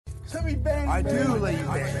Let me bang, I man. do let you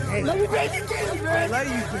bang. Hey, Let me bang you, man. I let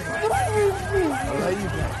you bang. I let you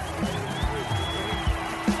bang.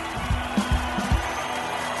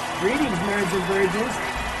 Greetings, marriage and virgins.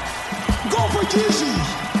 Go for Jesus.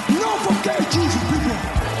 No for gay Jesus, people.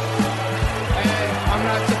 Hey, I'm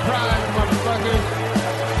not surprised, motherfuckers.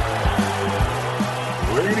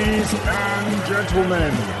 Ladies and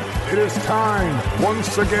gentlemen, it is time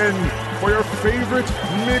once again for your favorite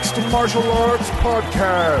mixed martial arts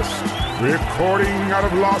podcast. Recording out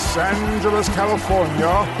of Los Angeles,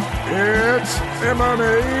 California, it's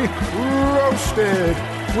MMA Roasted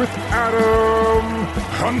with Adam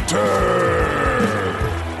Hunter.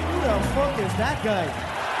 Who the fuck is that guy?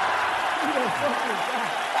 Who the fuck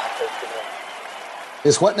is that?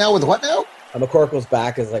 Is what now with what now? McCorkle's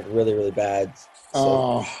back is like really, really bad. So,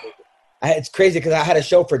 Oh, it's crazy because I had a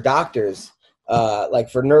show for doctors,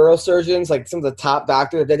 like for neurosurgeons, like some of the top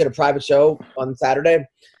doctors. They did a private show on Saturday.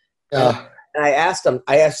 yeah. And I asked them,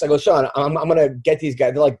 I go, Sean, I'm going to get these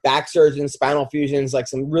guys. They're like back surgeons, spinal fusions, like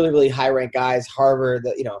some really, really high rank guys, Harvard,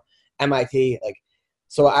 MIT. Like,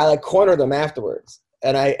 so I like cornered them afterwards.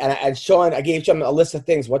 And I gave Sean a list of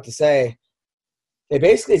things, what to say. They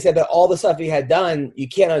basically said that all the stuff he had done, you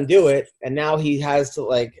can't undo it. And now he has to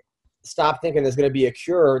like stop thinking there's going to be a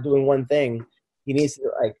cure doing one thing. He needs to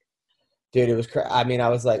like, dude, it was crazy. I mean, I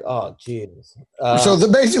was like, oh, jeez.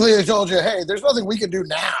 So basically they told you, hey, there's nothing we can do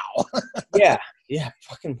now. Yeah.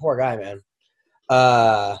 Fucking poor guy, man.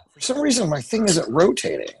 For some reason, my thing isn't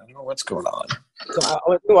rotating. I don't know what's going on. So I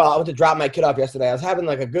went to drop my kid off yesterday. I was having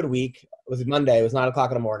like a good week. It was Monday. It was 9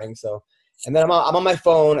 o'clock in the morning. So, and then I'm on my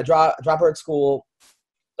phone. I drop her at school,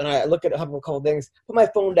 and I look at a couple things. Put my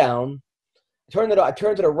phone down. I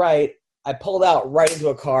turned to the right. I pulled out right into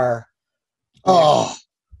a car. Oh,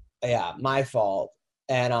 Yeah, my fault.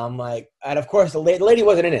 And I'm like, and of course the lady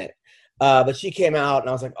wasn't in it, but she came out, and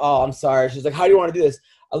I was like, oh, I'm sorry. She's like, how do you want to do this?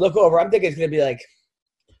 I look over. I'm thinking it's gonna be like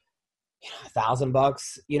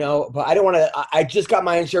 $1,000, but I don't want to. I just got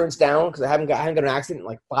my insurance down because I haven't got an accident in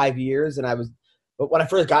like 5 years, but when I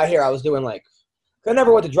first got here, I was doing like, I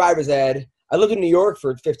never went to driver's ed. I lived in New York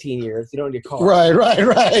for 15 years. You don't need a car.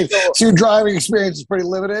 right. So your driving experience is pretty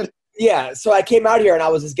limited. Yeah, so I came out here and I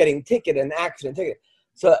was just getting accident ticket.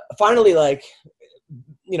 So finally, like,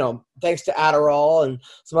 thanks to Adderall and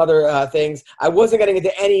some other things, I wasn't getting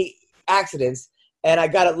into any accidents, and I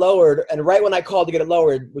got it lowered. And right when I called to get it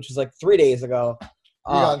lowered, which was like 3 days ago,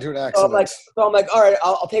 You got into an accident. So I'm like, all right,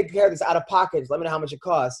 I'll take care of this out of pocket. Just let me know how much it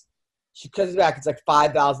costs. She comes back. It's like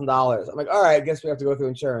 $5,000. I'm like, all right, I guess we have to go through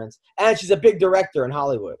insurance. And she's a big director in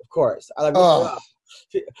Hollywood, of course. I like. Oh.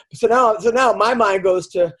 So now my mind goes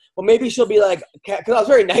to, well, maybe she'll be like, because I was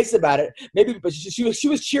very nice about it. Maybe, but she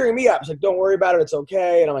was cheering me up. She's like, don't worry about it, it's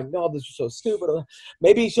okay. And I'm like, no, this is so stupid.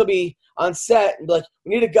 Maybe she'll be on set and be like,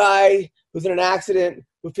 we need a guy who's in an accident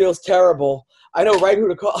who feels terrible. I know right who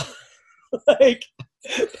to call. Like,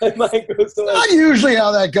 my mind goes to like, Not usually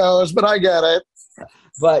how that goes, but I get it.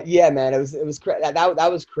 but yeah, man, it was that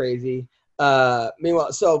was crazy.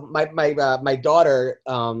 Meanwhile, so my daughter,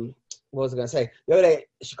 what was I gonna say? The other day,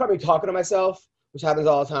 she caught me talking to myself, which happens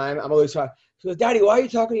all the time. I'm always talking. She goes, "Daddy, why are you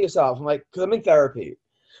talking to yourself?" I'm like, "Cause I'm in therapy."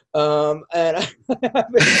 And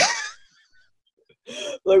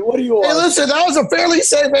like, what do you want? Hey, listen, that was a fairly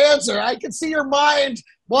safe answer. I could see your mind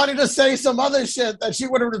wanting to say some other shit that she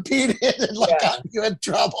would have repeated and got you in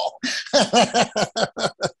trouble.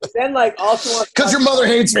 Then, like, also because your mother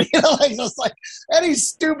hates me. Just like any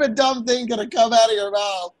stupid dumb thing gonna come out of your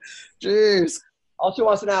mouth. Jeez. all she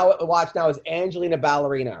wants to watch now is Angelina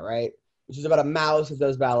Ballerina, right? Which is about a mouse that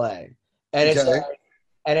does ballet, and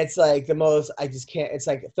it's like the most. I just can't. It's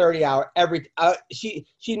like 30 hour every. She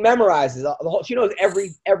memorizes the whole. She knows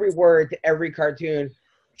every word to every cartoon.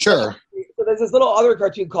 Sure. So there's this little other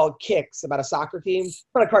cartoon called Kicks about a soccer team. It's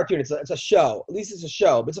not a cartoon. It's a show. At least it's a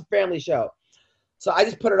show, but it's a family show. So I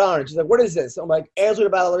just put it on, and she's like, "What is this?" I'm like,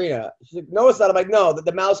 "Angelina Ballerina." She's like, "No, it's not." I'm like, "No,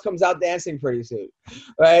 the mouse comes out dancing pretty soon,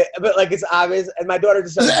 right?" But like, it's obvious. And my daughter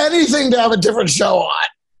just There's anything to have a different show on.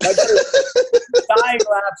 my daughter's dying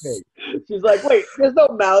laughing. She's like, "Wait, there's no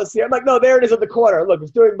mouse here." I'm like, "No, there it is in the corner. Look,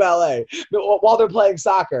 it's doing ballet while they're playing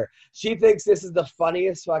soccer." She thinks this is the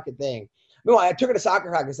funniest fucking thing. Meanwhile, I took her to soccer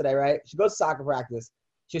practice today, right? She goes to soccer practice.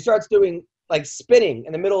 She starts doing like spinning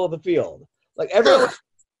in the middle of the field, like everyone.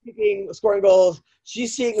 Scoring goals.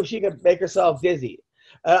 She's seeing if she can make herself dizzy.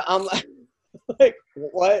 I'm like,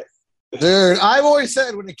 what? Dude, I've always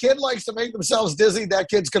said when a kid likes to make themselves dizzy, that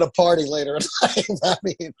kid's going to party later in life. I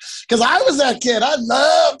mean, because I was that kid. I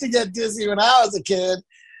loved to get dizzy when I was a kid.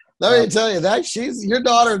 Let me tell you that she's your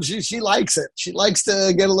daughter. She likes it. She likes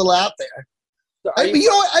to get a little out there. So I mean, you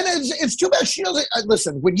know, and it's too bad she doesn't.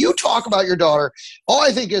 Listen, when you talk about your daughter, all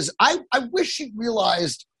I think is I wish she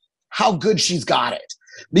realized how good she's got it.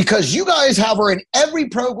 Because you guys have her in every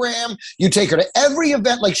program. You take her to every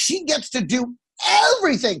event. Like, she gets to do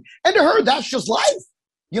everything. And to her, that's just life.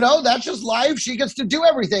 You know, that's just life. She gets to do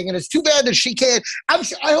everything. And it's too bad that she can't. I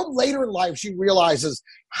hope later in life she realizes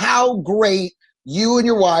how great you and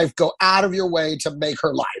your wife go out of your way to make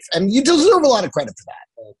her life. And you deserve a lot of credit for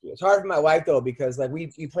that. Thank you. It's hard for my wife, though, because, like, we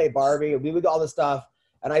play Barbie. We do all this stuff.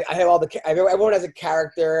 And I have all everyone has a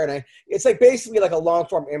character. And it's, like, basically like a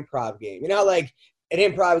long-form improv game. You know how, like, an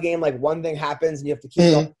improv game, like, one thing happens and you have to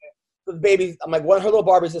keep going. So the baby, I'm like, her little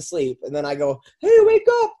Barbie's asleep. And then I go, hey, wake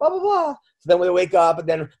up, blah, blah, blah. So then we wake up, and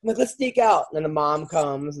then I'm like, let's sneak out. And then the mom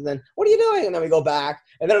comes, and then, what are you doing? And then we go back.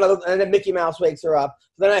 And then Mickey Mouse wakes her up.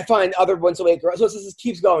 So then I find other ones to wake her up. So this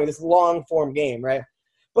keeps going, this long-form game, right?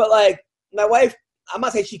 But, like, my wife, I'm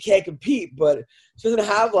not saying she can't compete, but she doesn't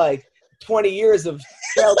have, like, 20 years of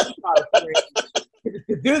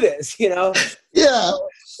to do this, you know? Yeah.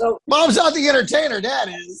 So Mom's not the entertainer. Dad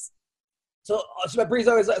is. So my priest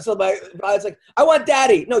always, my father's like, I want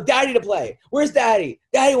daddy. No, daddy to play. Where's daddy?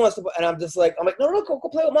 Daddy wants to play. And I'm like, no, go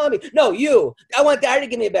play with mommy. No, you. I want daddy to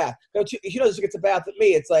give me a bath. No, she knows she gets a bath with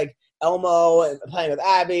me. It's like Elmo and playing with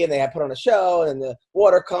Abby, and they have put on a show, and then the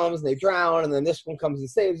water comes and they drown, and then this one comes and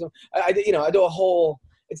saves them. I do a whole,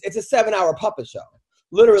 it's a 7-hour puppet show.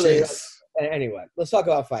 Literally. Anyway, let's talk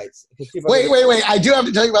about fights. Wait. I do have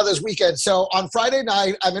to tell you about this weekend. So on Friday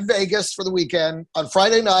night, I'm in Vegas for the weekend. On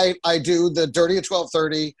Friday night, I do the Dirty at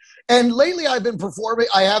 12:30. And lately I've been performing.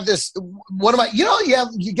 I have this,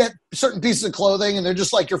 you get certain pieces of clothing and they're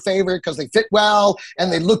just like your favorite because they fit well and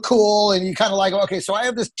they look cool. And you kind of like, okay, so I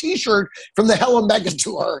have this t-shirt from the Hell Mega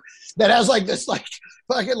Tour that has like this, like,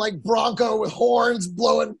 fucking like Bronco with horns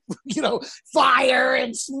blowing, fire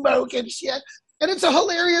and smoke and shit. And it's a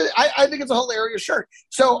hilarious, I think it's a hilarious shirt.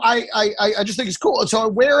 So I just think it's cool. And so I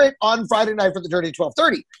wear it on Friday night for the Dirty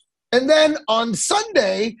 12:30. And then on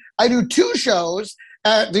Sunday, I do 2 shows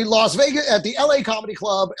at the at the LA Comedy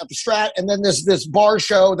Club, at the Strat, and then this bar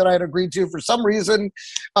show that I had agreed to for some reason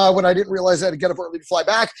when I didn't realize I had to get up early to fly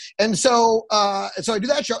back. And so I do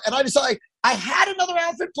that show. And I decided I had another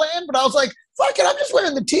outfit planned, but I was like, fuck it, I'm just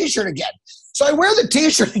wearing the t-shirt again. So I wear the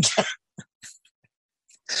t-shirt again.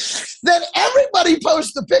 Then everybody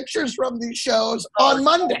posts the pictures from these shows on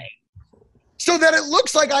Monday so that it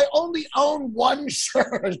looks like I only own one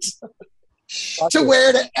shirt to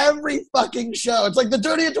wear to every fucking show. It's like the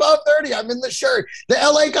Dirty at 12:30, I'm in the shirt. The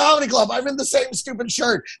LA Comedy Club, I'm in the same stupid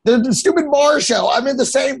shirt. The stupid bar show, I'm in the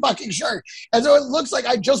same fucking shirt. And so it looks like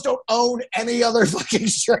I just don't own any other fucking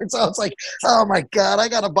shirt. So it's like, oh my God, I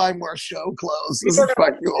got to buy more show clothes. This is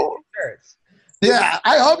fucking cool. Yeah,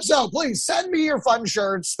 I hope so. Please send me your fun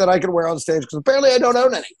shirts that I can wear on stage because apparently I don't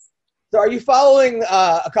own any. So are you following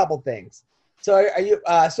a couple things? So are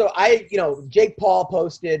you? Jake Paul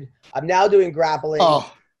posted, I'm now doing grappling.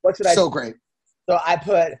 Oh, what should I do? Great. So I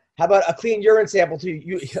put, how about a clean urine sample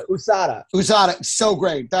to USADA? USADA, so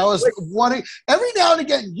great. That was one. Every now and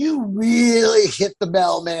again, you really hit the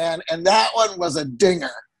bell, man, and that one was a dinger.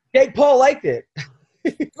 Jake Paul liked it.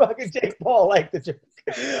 Fucking Jake Paul liked it.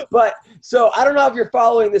 But so I don't know if you're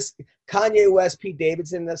following this Kanye West, Pete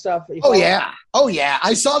Davidson, and stuff. Oh yeah.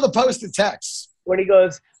 I saw the posted text when he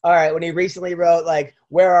goes, all right. When he recently wrote like,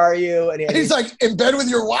 "Where are you?" and he's like, "In bed with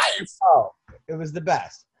your wife." Oh, it was the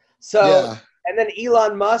best. So yeah. And then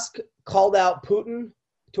Elon Musk called out Putin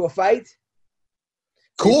to a fight.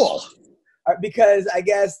 Cool. Because I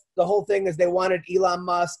guess the whole thing is they wanted Elon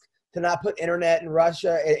Musk to not put internet in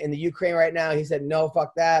Russia in the Ukraine right now. He said no,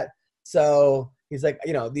 fuck that. So he's like,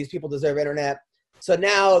 these people deserve internet. So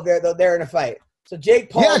now they're in a fight. So Jake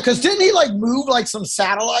Paul. Yeah, because didn't he like move like some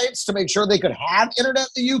satellites to make sure they could have internet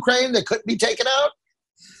in the Ukraine that couldn't be taken out?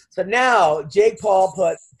 So now Jake Paul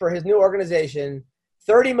put for his new organization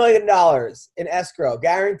 $30 million in escrow,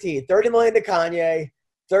 guaranteed. $30 million to Kanye,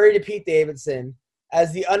 30 to Pete Davidson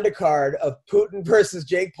as the undercard of Putin versus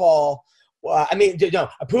Jake Paul.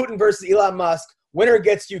 Putin versus Elon Musk. Winner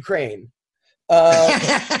gets Ukraine.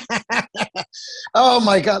 Oh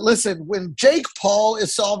my God! Listen, when Jake Paul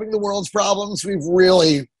is solving the world's problems, we've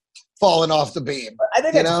really fallen off the beam. I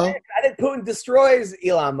think I think Putin destroys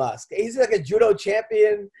Elon Musk. He's like a judo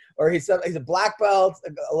champion, or he's a black belt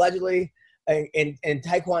allegedly in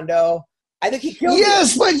Taekwondo. I think he killed.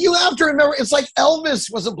 Yes, but you have to remember, it's like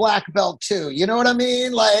Elvis was a black belt too. You know what I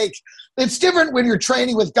mean? Like, it's different when you're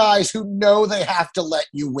training with guys who know they have to let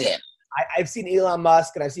you win. I've seen Elon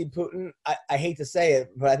Musk and I've seen Putin. I hate to say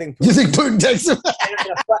it, but I think You think Putin takes him?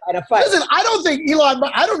 in a fight. Listen, I don't think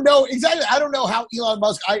I don't know exactly. I don't know how Elon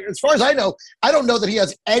Musk, as far as I know that he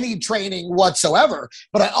has any training whatsoever.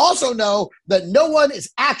 But I also know that no one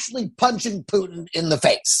is actually punching Putin in the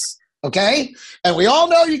face. Okay? And we all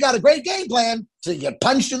know you got a great game plan, so you get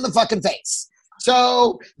punched in the fucking face.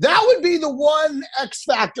 So that would be the one X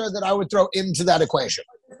factor that I would throw into that equation.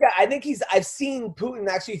 Yeah, I think I've seen Putin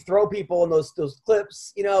actually throw people in those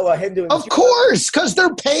clips, him doing. Of course, because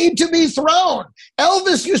they're paid to be thrown.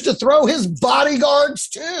 Elvis used to throw his bodyguards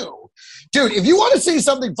too. Dude, if you want to see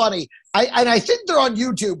something funny, I think they're on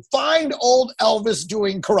YouTube, find old Elvis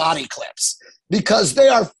doing karate clips. Because they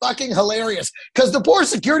are fucking hilarious. Because the poor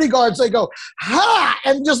security guards, they go, ha,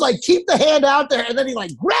 and just like keep the hand out there, and then he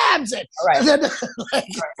like grabs it. All right. And then,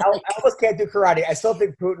 Elvis can't do karate. I still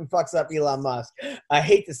think Putin fucks up Elon Musk. I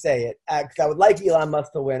hate to say it, because I would like Elon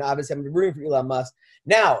Musk to win. Obviously, I'm rooting for Elon Musk.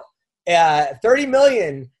 Now, $30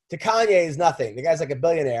 million to Kanye is nothing. The guy's like a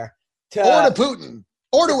billionaire. Or to Putin.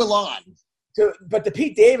 Or to Elon. But to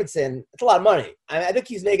Pete Davidson, it's a lot of money. I think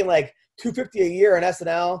he's making like $250 a year on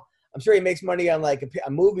SNL. I'm sure he makes money on like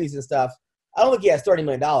on movies and stuff. I don't think he has $30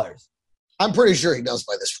 million. I'm pretty sure he does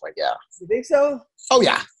by this point, yeah. You think so? Oh,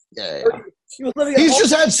 yeah. Yeah. He's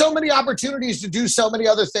just had so many opportunities to do so many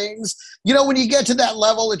other things. When you get to that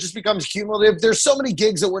level, it just becomes cumulative. There's so many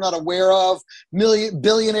gigs that we're not aware of.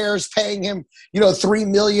 Billionaires paying him, $3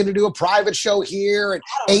 million to do a private show here and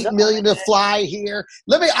 $8 million to fly here.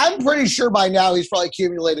 I'm pretty sure by now he's probably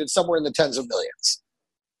accumulated somewhere in the tens of millions.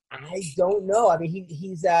 I don't know. I mean, he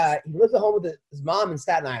lives at home with his mom in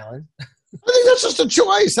Staten Island. I think that's just a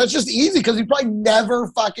choice. That's just easy because he's probably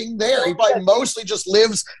never fucking there. He probably mostly just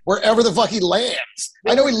lives wherever the fuck he lands.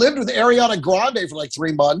 I know he lived with Ariana Grande for like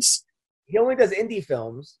 3 months. He only does indie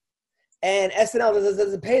films, and SNL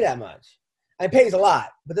doesn't pay that much. It pays a lot,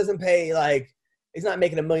 but doesn't pay like he's not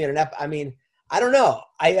making $1 million. I mean, I don't know.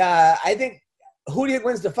 I think who do you think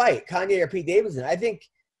wins the fight, Kanye or Pete Davidson? I think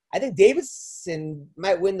Davidson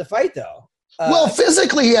might win the fight, though. Well,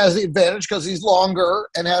 physically he has the advantage because he's longer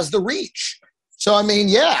and has the reach. So, I mean,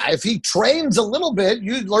 yeah, if he trains a little bit,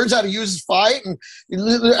 learns how to use his fight,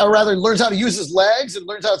 or rather learns how to use his legs and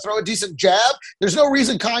learns how to throw a decent jab, there's no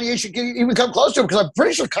reason Kanye should even come close to him because I'm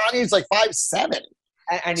pretty sure Kanye's like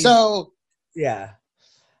 5'7". Yeah.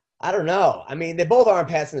 I don't know. I mean, they both aren't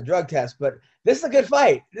passing the drug test, but this is a good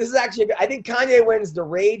fight. This is actually I think Kanye wins the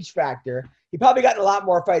rage factor. He probably got in a lot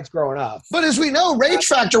more fights growing up. But as we know, rage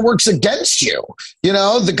factor works against you.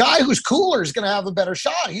 The guy who's cooler is going to have a better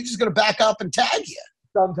shot. He's just going to back up and tag you.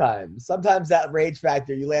 Sometimes that rage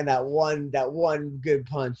factor, you land that one good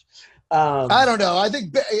punch. I don't know. I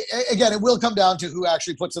think, again, it will come down to who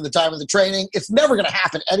actually puts in the time and the training. It's never going to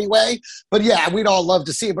happen anyway. But, yeah, we'd all love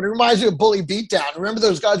to see it. But it reminds me of Bully Beatdown. Remember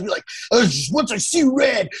those guys be like, once I see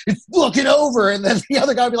red, it's looking over. And then the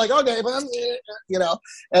other guy would be like, okay,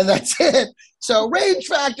 and that's it. So rage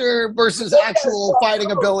factor versus actual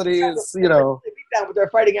fighting ability is, But they're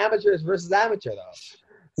fighting amateurs versus amateur, though.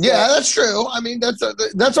 Yeah, that's true. I mean, that's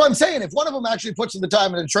what I'm saying. If one of them actually puts in the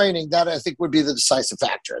time and the training, that I think would be the decisive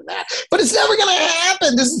factor in that. But it's never going to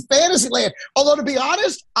happen. This is fantasy land. Although, to be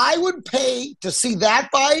honest, I would pay to see that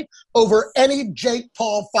fight over any Jake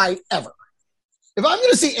Paul fight ever. If I'm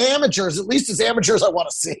going to see amateurs, at least it's amateurs I want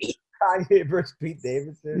to see. Kanye versus Pete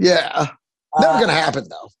Davidson. Yeah. Never going to happen,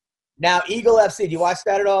 though. Now, Eagle FC, do you watch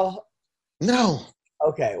that at all? No.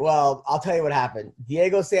 Okay, well, I'll tell you what happened.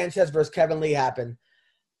 Diego Sanchez versus Kevin Lee happened.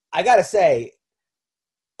 I got to say,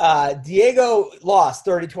 Diego lost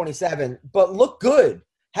 30-27, but looked good.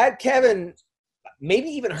 Had Kevin maybe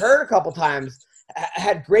even hurt a couple times,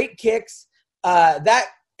 had great kicks.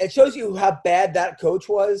 It shows you how bad that coach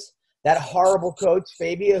was, that horrible coach,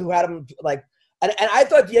 Fabia, who had him like – and I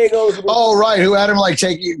thought Diego was – Oh, right, who had him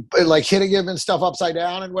hitting him and stuff upside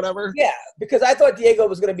down and whatever? Yeah, because I thought Diego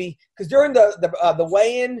was going to be – because during the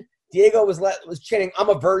weigh-in, Diego was chanting, "I'm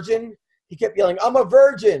a virgin." He kept yelling, "I'm a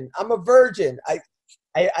virgin. I'm a virgin." I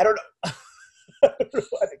don't know.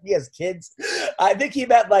 I think he has kids. I think he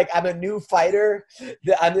meant I'm a new fighter.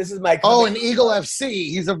 This is my. Oh, in Eagle FC,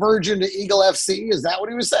 he's a virgin to Eagle FC. Is that what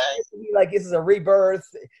he was saying? This is a rebirth.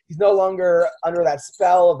 He's no longer under that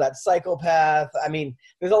spell of that psychopath. I mean,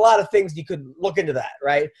 there's a lot of things you could look into that,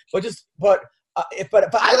 right? But I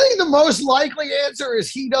think the most likely answer is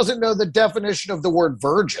he doesn't know the definition of the word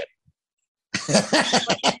virgin.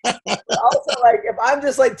 Also, like, if I'm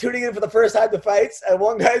just like tuning in for the first time to fights, and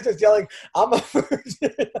one guy's just yelling, "I'm a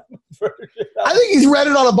virgin," I think he's read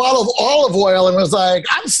it on a bottle of olive oil and was like,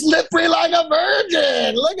 "I'm slippery like a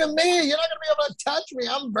virgin. Look at me. You're not gonna be able to touch me.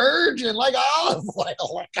 I'm virgin like olive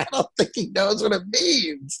oil." Like, I don't think he knows what it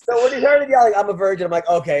means. So when he heard him yelling, "I'm a virgin," I'm like,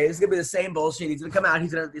 okay, this is gonna be the same bullshit. He's gonna come out.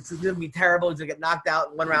 It's gonna be terrible. He's gonna get knocked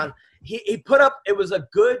out in one round. He put up. It was a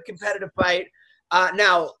good competitive fight.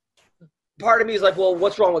 Now, part of me is like, well,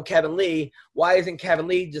 what's wrong with Kevin Lee? Why isn't Kevin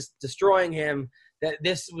Lee just destroying him? That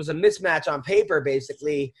this was a mismatch on paper,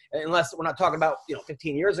 basically, unless we're not talking about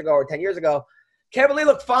 15 years ago or 10 years ago. Kevin Lee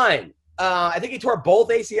looked fine. I think he tore both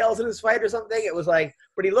ACLs in his fight or something. It was like,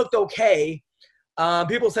 but he looked okay.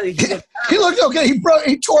 People said he looked okay.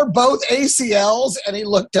 He tore both ACLs and he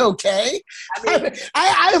looked okay. I mean,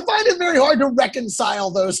 I find it very hard to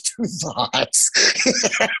reconcile those two thoughts.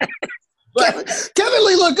 Kevin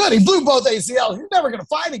Lee looked good. He blew both ACLs. He's never going to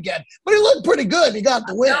fight again, but he looked pretty good. He got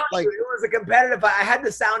the win. Like, it was a competitive. I had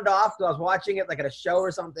the sound off because I was watching it like at a show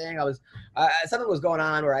or something. I was something was going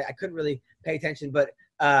on where I couldn't really pay attention, but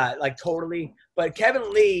like totally. But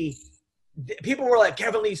Kevin Lee, people were like,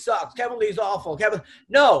 Kevin Lee sucks. Kevin Lee's awful.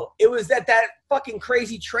 No, it was that fucking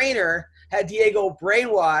crazy trainer had Diego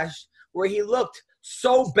brainwashed where he looked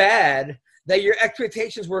so bad that your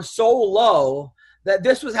expectations were so low that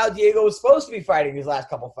this was how Diego was supposed to be fighting these last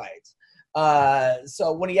couple fights.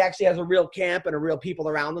 So when he actually has a real camp and a real people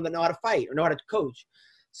around him that know how to fight or know how to coach.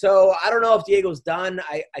 So I don't know if Diego's done.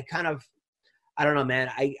 I don't know,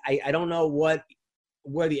 man. I don't know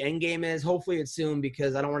where the end game is. Hopefully it's soon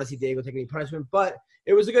because I don't want to see Diego take any punishment, but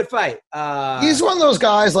it was a good fight. He's one of those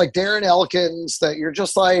guys like Darren Elkins that you're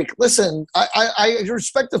just like, listen, I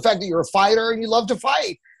respect the fact that you're a fighter and you love to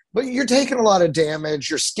fight. But you're taking a lot of damage.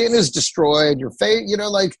 Your skin is destroyed. Your face,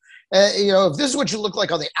 if this is what you look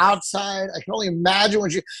like on the outside, I can only imagine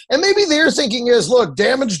what you. And maybe their thinking is, look,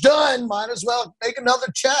 damage done. Might as well make another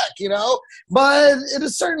check, But at a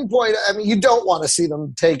certain point, I mean, you don't want to see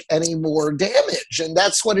them take any more damage, and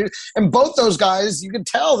that's what it. And both those guys, you can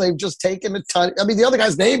tell they've just taken a ton. I mean, the other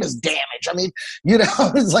guy's name is Damage. I mean,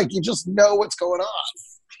 it's like you just know what's going on.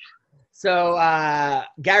 So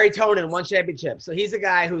Gary Tonin won championship. So he's a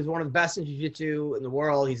guy who's one of the best in jiu-jitsu in the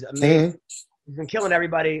world. He's amazing. Mm-hmm. He's been killing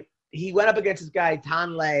everybody. He went up against this guy,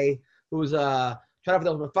 Tan Le, who was a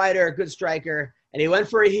ultimate fighter, a good striker, and he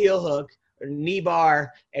went for a heel hook, a knee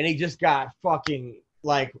bar, and he just got fucking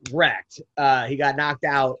like wrecked. He got knocked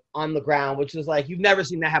out on the ground, which is like you've never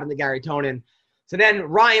seen that happen to Gary Tonin. So then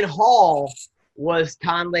Ryan Hall was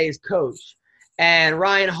Tan Le's coach, and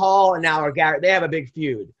Ryan Hall and now Gary, they have a big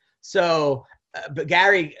feud. So, but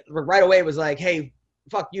Gary right away was like, "Hey,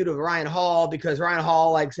 fuck you to Ryan Hall," because Ryan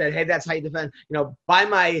Hall like said, "Hey, that's how you defend."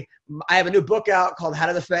 I have a new book out called "How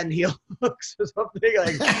to Defend Heel Hooks" or something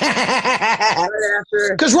like.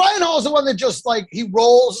 Because Ryan Hall is the one that just like he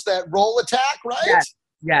rolls that roll attack, right?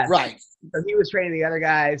 Yes. Right. So he was training the other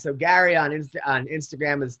guy. So Gary on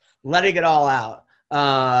Instagram is letting it all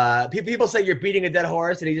out. People say you're beating a dead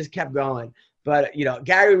horse, and he just kept going. But,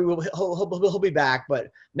 Gary, he'll be back.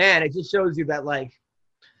 But, man, it just shows you that, like,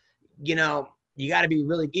 you got to be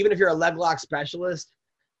really – even if you're a leg lock specialist,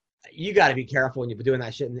 you got to be careful when you're doing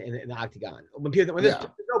that shit in the octagon. When there's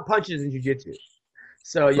no punches in jiu-jitsu.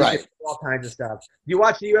 So you get all kinds of stuff. You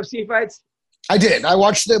watch the UFC fights? I did. I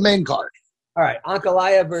watched the main card. All right.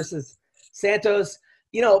 Ankalaev versus Santos.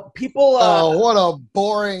 People what a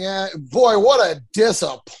boring – boy, what a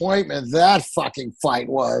disappointment that fucking fight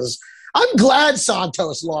was. I'm glad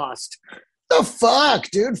Santos lost. The fuck,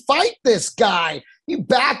 dude? Fight this guy. He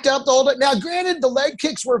backed up the whole time. Now, granted, the leg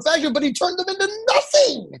kicks were effective, but he turned them into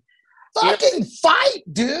nothing. Fucking fight,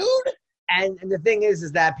 dude. And the thing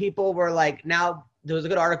is that people were like, now, there was a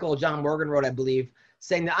good article John Morgan wrote, I believe,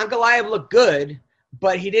 saying that Ankalaev looked good,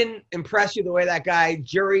 but he didn't impress you the way that guy,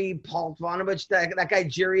 Jiri Poltvanovich, that guy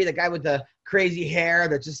Jiri, the guy with the crazy hair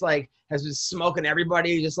that just like has been smoking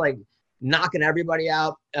everybody, just like knocking everybody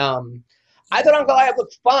out. I thought Ankalaev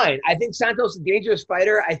looked fine. I think Santos is a dangerous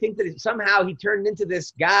fighter. I think that somehow he turned into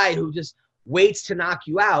this guy who just waits to knock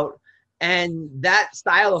you out. And that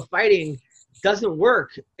style of fighting doesn't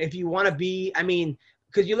work if you want to be,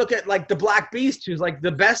 because you look at like the Black Beast, who's like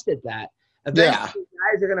the best at that. Eventually,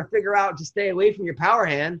 guys are going to figure out to stay away from your power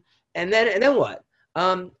hand. And then what?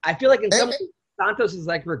 I feel like in some ways, Santos is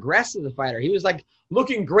like regressed as a fighter. He was like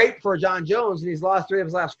looking great for John Jones, and he's lost 3 of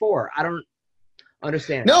his last 4. I don't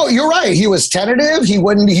understand. No, you're right. He was tentative.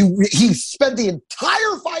 He spent the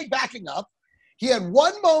entire fight backing up. He had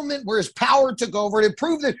one moment where his power took over, and it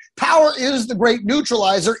proved that power is the great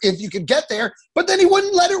neutralizer if you could get there. But then he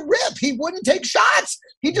wouldn't let it rip. He wouldn't take shots.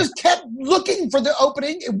 He just kept looking for the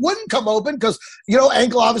opening. It wouldn't come open because,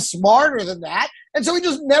 Anklov is smarter than that. And so he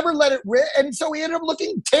just never let it rip. And so he ended up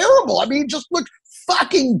looking terrible. I mean, he just looked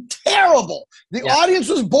fucking terrible. The audience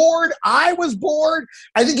was bored. I was bored.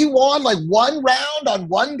 I think he won like one round on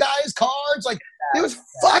one guy's cards. Like, it was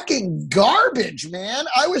fucking garbage, man.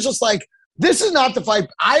 I was just like, this is not the fight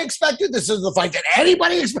I expected. This is the fight that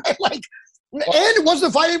anybody expected. And it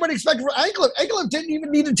wasn't the fight anybody expected for Anklev. Anklev didn't even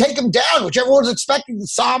need to take him down, which everyone was expecting. The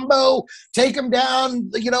Sambo, take him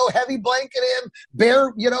down, heavy blanket him,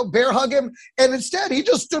 bear hug him. And instead, he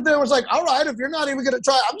just stood there and was like, all right, if you're not even going to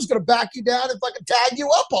try, I'm just going to back you down and fucking tag you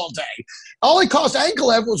up all day. All it cost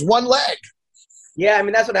Anklev was one leg. Yeah, I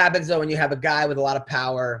mean, that's what happens, though, when you have a guy with a lot of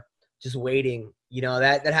power just waiting.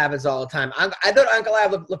 That happens all the time. I thought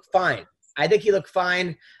Anklev looked fine. I think he looked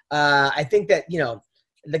fine. I think that,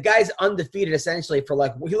 the guy's undefeated essentially for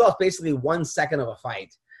he lost basically 1 second of a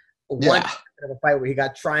fight. One second of a fight where he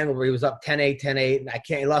got triangle where he was up 10-8, 10-8, and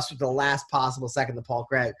he lost with the last possible second to Paul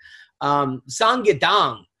Craig. Song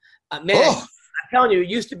Yadong, man, I'm telling you, it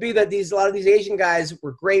used to be that a lot of these Asian guys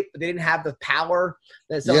were great, but they didn't have the power.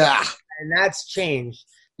 And that's changed.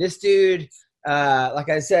 This dude, like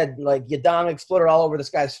I said, Yadong exploded all over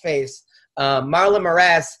this guy's face. Marlon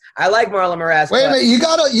Moraes. I like Marlon Moraes. Wait a minute, you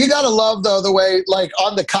gotta love though the way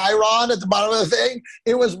on the chyron at the bottom of the thing,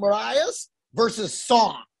 it was Moraes versus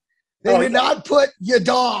Song. They did not put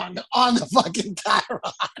Yadong on the fucking chyron.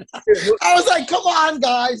 I was like, come on,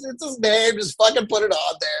 guys, it's his name, just fucking put it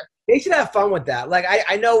on there. They should have fun with that.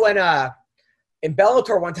 I know when in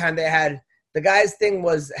Bellator one time they had the guy's thing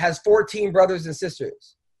has 14 brothers and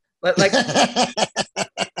sisters. What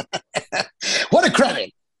a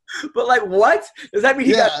credit. But what does that mean?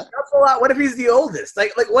 He got up a lot. What if he's the oldest?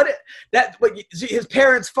 His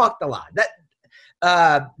parents fucked a lot.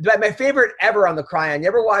 My favorite ever on the Cryon. You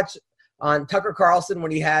ever watch on Tucker Carlson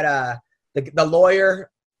when he had the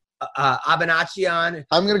lawyer Abenachi on?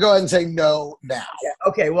 I'm gonna go ahead and say no now. Yeah,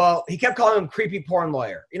 okay, well he kept calling him creepy porn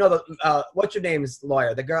lawyer. What's your name's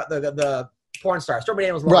lawyer? The girl, the porn star. Her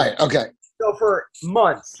name was lawyer. Right. Okay. So for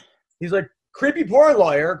months he's like, creepy porn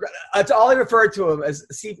lawyer. That's all I referred to him as.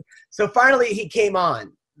 So finally he came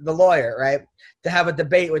on, the lawyer, right, to have a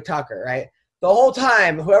debate with Tucker, right? The whole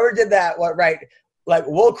time, whoever did that,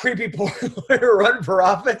 will creepy porn lawyer run for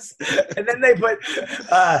office? And then they put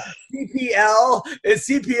CPL. Is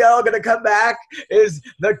CPL going to come back? Is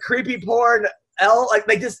the creepy porn L?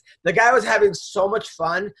 The guy was having so much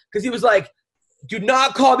fun because he was like, do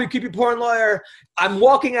not call me creepy porn lawyer. I'm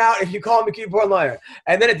walking out if you call me creepy porn lawyer.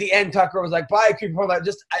 And then at the end, Tucker was like, bye, creepy porn lawyer.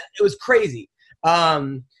 It was crazy.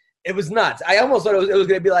 It was nuts. I almost thought it was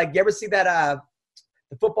going to be like, you ever see that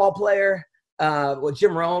the football player with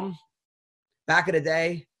Jim Rome back in the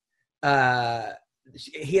day?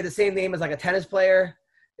 He had the same name as a tennis player.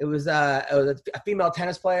 It was a female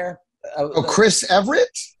tennis player. Chris Everett?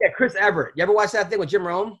 Yeah, Chris Everett. You ever watch that thing with Jim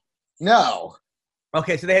Rome? No.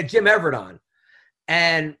 Okay, so they had Jim Everett on.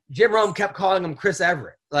 And Jim Rome kept calling him Chris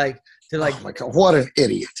Everett. Oh my God, what an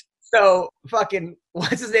idiot. So fucking,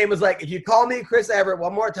 what's his name was like, if you call me Chris Everett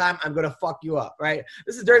one more time, I'm going to fuck you up, right?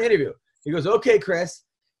 This is during the interview. He goes, okay, Chris.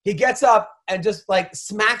 He gets up and just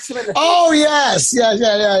smacks him in the face. Oh, yes. Yeah.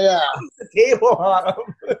 The table on him.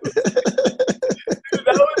 Dude,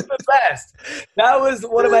 that was the best. That was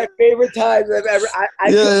one of my favorite times I've ever.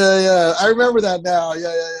 Yeah. I remember that now.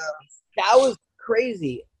 Yeah. That was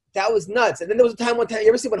crazy. That was nuts. And then there was a time, you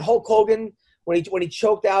ever see when Hulk Hogan, when he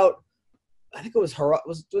choked out, I think it was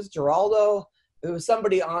Geraldo. It was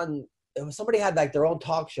somebody had their own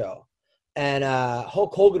talk show, and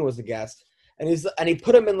Hulk Hogan was the guest, and he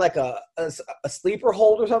put him in a sleeper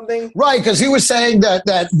hold or something. Right, because he was saying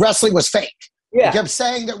that wrestling was fake. Yeah, he kept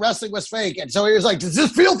saying that wrestling was fake, and so he was like, "Does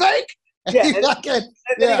this feel fake?" And yeah, he and then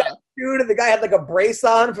he got sued, and the guy had a brace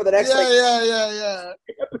on for the next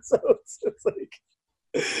episodes.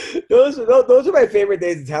 It's those are my favorite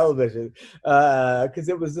days of television because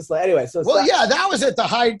it was just anyway. So that was at the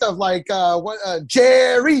height of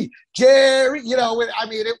Jerry.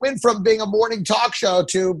 It went from being a morning talk show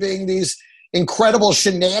to being these incredible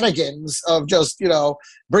shenanigans of just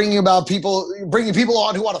bringing people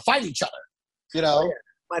on who want to fight each other.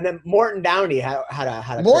 And then Morton Downey had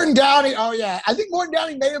a Morton Downey. Oh yeah, I think Morton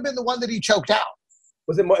Downey may have been the one that he choked out.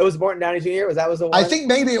 Was it? It was Morton Downey Jr. Was the one? I think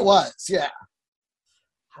maybe it was. Yeah.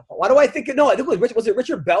 Why do I think it? No, I think it was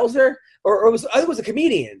Richard Belzer or I think it was a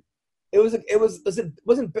comedian. Was it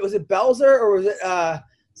Belzer or was it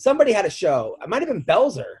somebody had a show? It might have been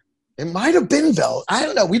Belzer. It might have been Bell. I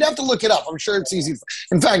don't know. We'd have to look it up. I'm sure it's easy.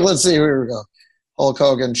 In fact, let's see. Here we go. Hulk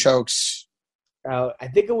Hogan chokes. I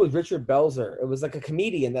think it was Richard Belzer. It was like a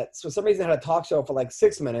comedian that for some reason had a talk show for like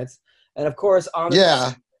 6 minutes. And of course, Hulk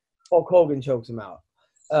Hogan chokes him out.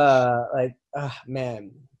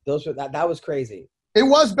 Man, that was crazy. It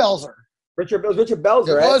was Belzer. It was Richard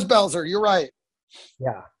Belzer, right? It was Belzer. You're right.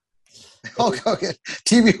 Yeah. Hulk Hogan,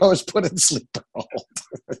 TV host put in sleeper hold.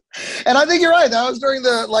 And I think you're right. That was during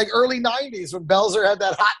the early 90s when Belzer had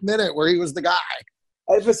that hot minute where he was the guy.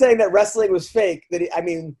 I was saying that wrestling was fake.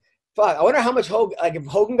 Fuck. I wonder how much Hogan, if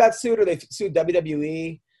Hogan got sued or they sued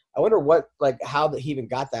WWE. I wonder how he even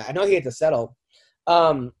got that. I know he had to settle.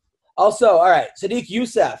 Also, all right, Sadiq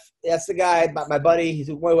Youssef. That's the guy, my buddy. He's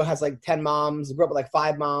the one who has 10 moms. He grew up with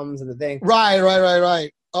 5 moms and the thing. Right.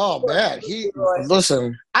 Oh, man.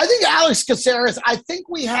 Listen, I think Alex Caceres, I think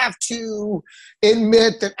we have to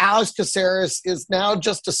admit that Alex Caceres is now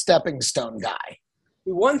just a stepping stone guy.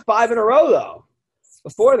 He won 5 in a row, though,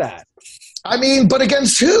 before that. I mean, but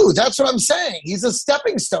against who? That's what I'm saying. He's a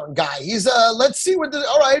stepping stone guy. He's let's see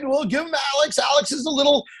all right, we'll give him Alex. Alex is a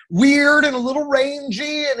little weird and a little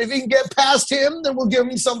rangy, and if he can get past him, then we'll give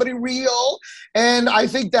him somebody real. And I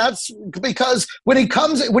think that's because when he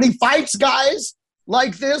fights guys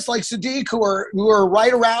like this, like Sadiq, who are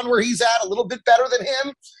right around where he's at, a little bit better than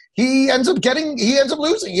him, he ends up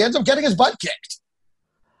losing. He ends up getting his butt kicked.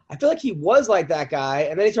 I feel like he was like that guy,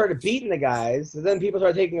 and then he started beating the guys, and then people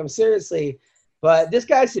started taking him seriously. But this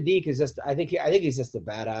guy Sadiq is just, I think he's just a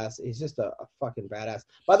badass. He's just a fucking badass.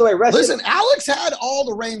 By the way, Alex had all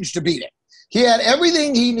the range to beat it. He had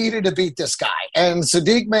everything he needed to beat this guy, and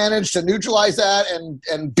Sadiq managed to neutralize that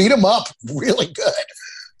and beat him up really good.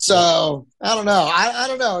 So I don't know. I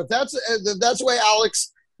don't know if that's the way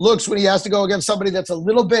Alex looks when he has to go against somebody that's a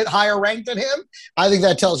little bit higher ranked than him. I think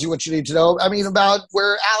that tells you what you need to know. I mean, about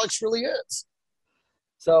where Alex really is.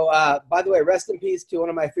 So, by the way, rest in peace to one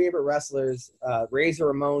of my favorite wrestlers, Razor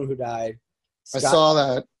Ramon, who died. Scott, I saw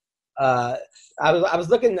that. I was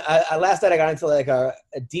looking last night. I got into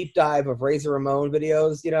a deep dive of Razor Ramon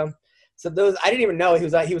videos. So those I didn't even know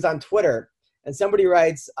he was on Twitter. And somebody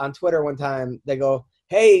writes on Twitter one time. They go,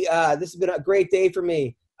 "Hey, this has been a great day for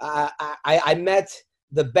me. I met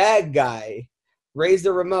the bag guy,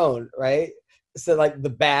 Razor Ramon, right?" So the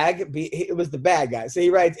bag, it was the bad guy. So he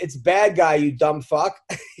writes, "It's bad guy, you dumb fuck."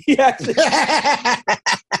 He actually,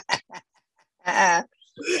 and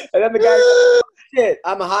then the guy goes, "Shit,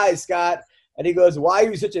 I'm high, Scott." And he goes, "Why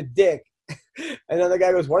are you such a dick?" And then the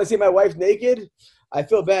guy goes, "Want to see my wife naked? I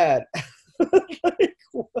feel bad."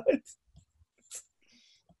 What?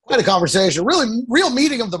 Quite a conversation. Really, real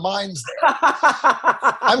meeting of the minds there.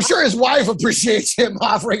 I'm sure his wife appreciates him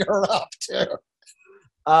offering her up, too.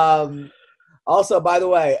 Also, by the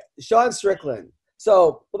way, Sean Strickland.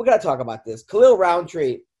 So we got to talk about this. Khalil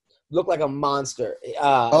Roundtree looked like a monster.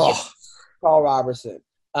 Carl Robertson.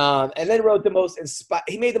 And then wrote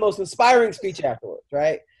he made the most inspiring speech afterwards,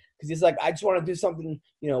 right? Because he's like, I just want to do something,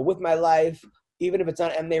 with my life, even if it's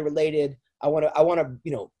not MMA related. I want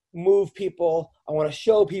to, move people. I want to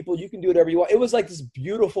show people you can do whatever you want. It was like this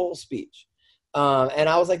beautiful speech. And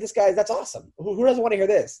I was like, that's awesome. Who doesn't want to hear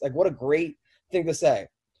this? What a great thing to say.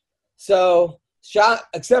 So,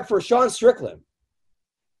 except for Sean Strickland,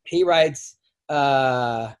 he writes,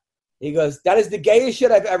 he goes, "That is the gayest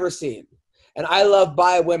shit I've ever seen. And I love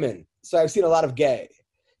bi women, so I've seen a lot of gay.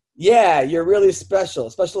 Yeah, you're really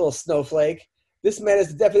special little snowflake. This man is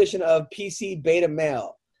the definition of PC beta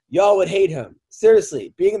male. Y'all would hate him.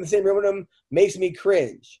 Seriously, being in the same room with him makes me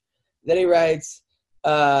cringe." Then he writes,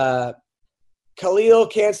 Khalil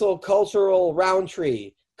cancel cultural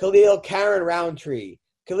Roundtree. Khalil Karen Roundtree.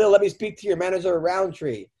 Khalil, let me speak to your manager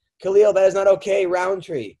Roundtree. Khalil, that is not okay,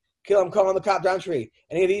 Roundtree. Khalil, I'm calling the cop Roundtree.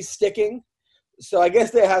 Any of these sticking? So I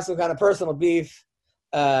guess they have some kind of personal beef.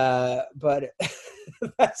 But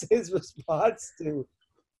that's his response to.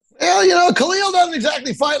 Well, Khalil doesn't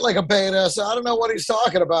exactly fight like a beta, so I don't know what he's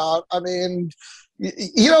talking about. I mean,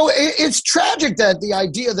 it's tragic that the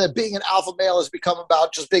idea that being an alpha male has become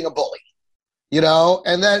about just being a bully,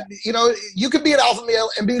 and that, you could be an alpha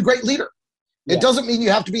male and be a great leader. It doesn't mean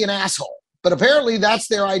you have to be an asshole. But apparently that's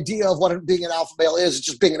their idea of what being an alpha male is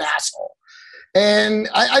just being an asshole. And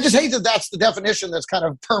I just hate that that's the definition that's kind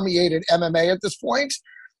of permeated MMA at this point.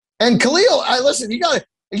 And Khalil, listen, you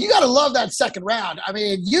gotta love that second round. I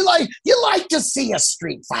mean, you like to see a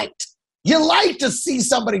street fight. You like to see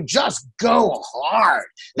somebody just go hard.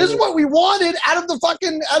 This is what we wanted out of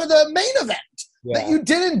the main event. That you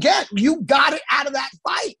didn't get. You got it out of that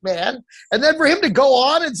fight, man. And then for him to go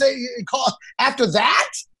on and say, after that,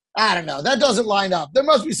 I don't know. That doesn't line up. There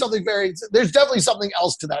must be something there's definitely something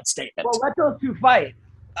else to that statement. Well, let those two fight.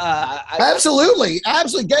 Absolutely.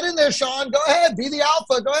 Get in there, Sean. Go ahead. Be the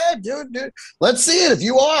alpha. Go ahead, dude. Let's see it. If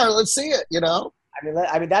you are, let's see it,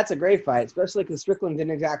 I mean, that's a great fight, especially because Strickland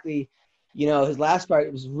didn't exactly, his last fight,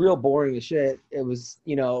 it was real boring as shit. It was,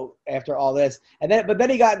 after all this. But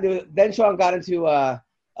then Sean got into,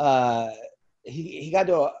 he got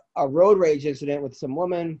into a road rage incident with some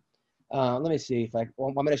woman. Let me see if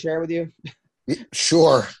want me to share it with you.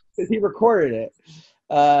 Sure. He recorded it.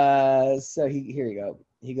 So here you go.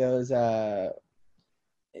 He goes, here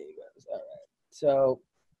he goes. All right. So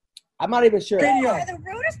I'm not even sure. Video. You're the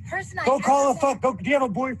rudest person I've Go ever call met. do you have a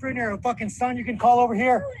boyfriend or a fucking son you can call over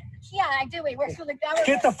here? Yeah, I do. He works for the government.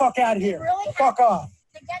 Get the fuck out of here. Really? Fuck off.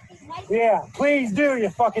 To get these licenses. Yeah, please do, you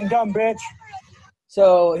fucking dumb bitch.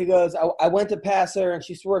 So he goes, I went to pass her and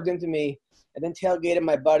she swerved into me and then tailgated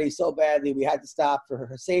my buddy so badly we had to stop for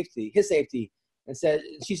his safety, and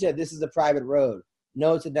she said, this is a private road.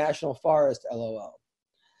 No, it's a national forest, LOL.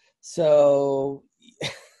 So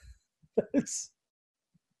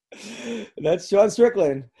that's Sean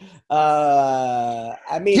Strickland.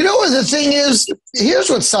 I mean, what the thing is? Here's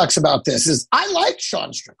what sucks about this is I like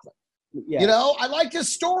Sean Strickland. yeah. I like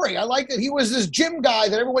his story. I like that he was this gym guy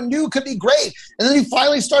that everyone knew could be great. And then he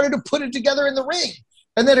finally started to put it together in the ring.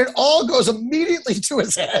 And then it all goes immediately to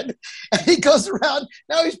his head. And he goes around.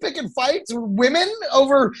 Now he's picking fights with women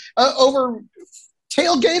over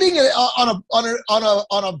tailgating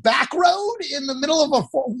on a back road in the middle of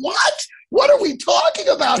what? What are we talking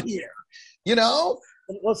about here? Well,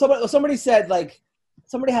 somebody said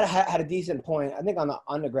somebody had a decent point. I think on the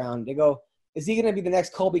underground, they go, is he going to be the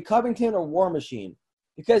next Colby Covington or War Machine?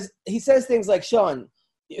 Because he says things like, Sean,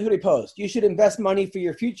 who did he post? You should invest money for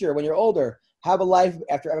your future when you're older. Have a life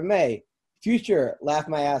after MMA. Future, laugh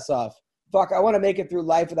my ass off. Fuck, I want to make it through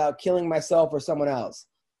life without killing myself or someone else.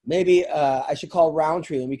 Maybe I should call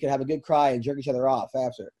Roundtree and we could have a good cry and jerk each other off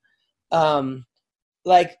after.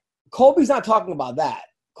 Colby's not talking about that.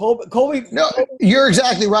 Colby. No, you're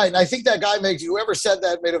exactly right. And I think that guy whoever said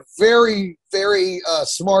that made a very, very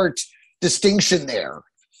smart distinction there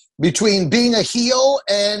between being a heel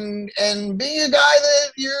and being a guy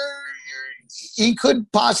that he could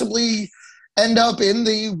possibly end up in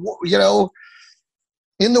the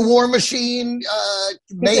War Machine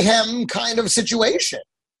mayhem kind of situation.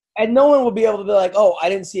 And no one will be able to be like, oh, I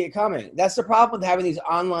didn't see it coming. That's the problem with having these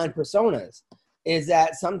online personas, is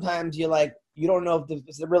that sometimes you don't know if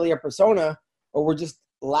it's really a persona or we're just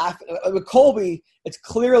laughing. With Colby, it's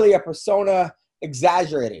clearly a persona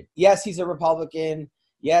exaggerated. Yes, he's a Republican.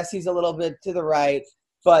 Yes, he's a little bit to the right,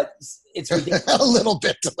 but it's ridiculous. A little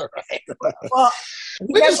bit to the right. Well,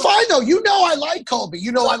 which is fine, though. I like Colby.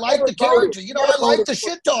 I like the character. I like the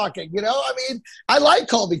shit talking. I like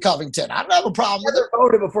Colby Covington. I don't have a problem with it.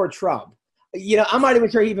 Voted before Trump. I'm not even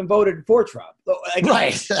sure he even voted for Trump.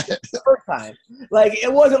 Right. The first time.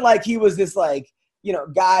 It wasn't like he was this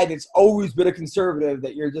guy that's always been a conservative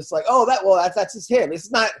that you're just like, oh, that's just him. It's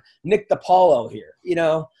not Nick DiPaolo here,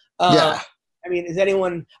 Yeah. I mean,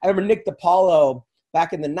 I remember Nick DiPaolo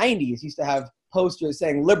back in the 90s used to have posters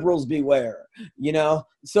saying liberals beware,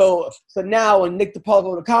 So now when Nick DiPaolo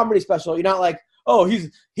goes to a comedy special, you're not like, oh,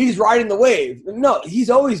 he's riding the wave. No, he's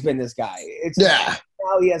always been this guy. Now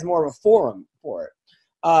he has more of a forum for it.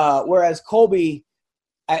 Whereas Colby,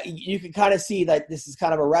 you can kind of see that this is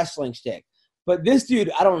kind of a wrestling shtick. But this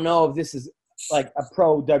dude, I don't know if this is like a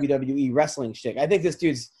pro WWE wrestling shtick. I think this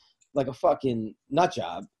dude's like a fucking nut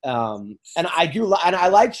job. And I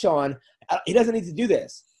like Sean. He doesn't need to do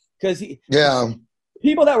this because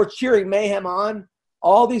people that were cheering Mayhem on,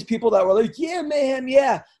 all these people that were like, yeah, Mayhem,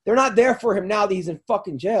 yeah, they're not there for him now that he's in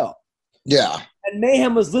fucking jail. Yeah. And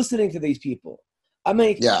Mayhem was listening to these people. I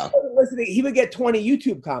mean, he would get 20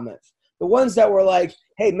 YouTube comments. The ones that were like,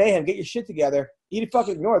 hey, Mayhem, get your shit together, he'd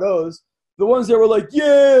fucking ignore those. The ones that were like,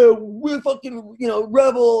 yeah, we're fucking,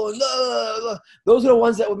 rebel. And blah, blah. Those are the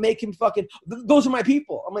ones that would make him fucking, those are my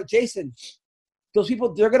people. I'm like, Jason, those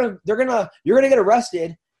people, you're going to get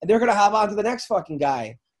arrested and they're going to hop on to the next fucking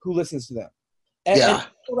guy who listens to them. And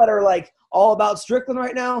people that are like all about Strickland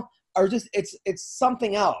right now are just, it's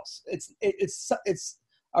something else. It's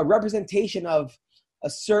a representation of a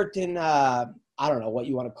certain, I don't know what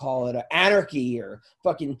you want to call it, anarchy or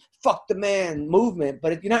fucking fuck the man movement.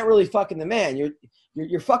 But if you're not really fucking the man, you're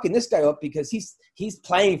fucking this guy up because he's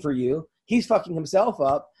playing for you. He's fucking himself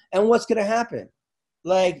up. And what's going to happen?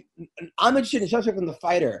 Like, I'm interested in Shusha from the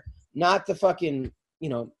fighter, not the fucking,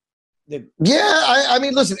 I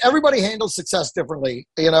mean, listen, everybody handles success differently,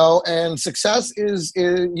 and success is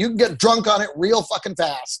you can get drunk on it real fucking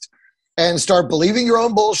fast. and start believing your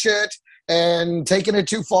own bullshit and taking it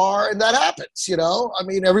too far, and that happens, you know? I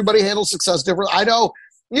mean, everybody handles success differently. I know,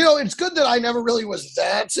 you know, it's good that I never really was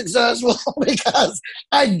that successful because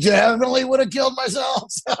I definitely would have killed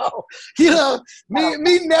myself. So, you know,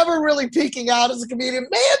 me never really peaking out as a comedian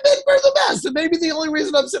may have been for the best, and maybe the only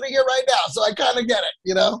reason I'm sitting here right now. So I kind of get it,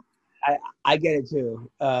 you know? I get it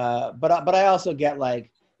too. But I also get,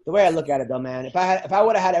 like, the way I look at it though, man, if I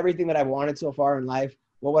would have had everything that I wanted so far in life,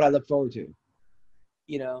 what would I look forward to?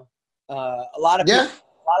 You know, a lot of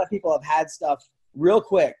people have had stuff real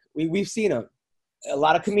quick. We've seen them. A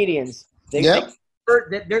lot of comedians, they get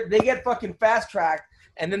fucking fast tracked,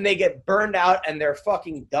 and then they get burned out, and they're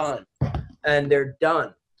fucking done, and they're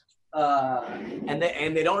done. And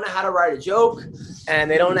they don't know how to write a joke,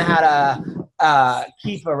 and they don't know how to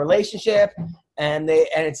keep a relationship, and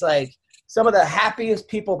it's like some of the happiest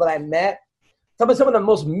people that I met, some of the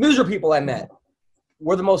most miserable people I met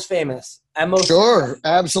were the most famous and most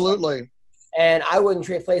absolutely. And I wouldn't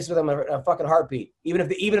trade places with them in a fucking heartbeat, even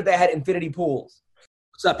if they had infinity pools.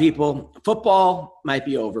 What's up, people? Football might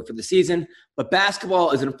be over for the season, but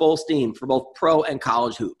basketball is in full steam for both pro and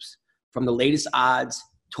college hoops. From the latest odds,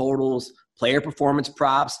 totals, player performance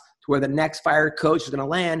props, to where the next fired coach is going to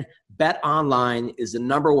land, BetOnline is the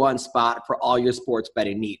 #1 spot for all your sports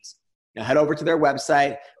betting needs. Now head over to their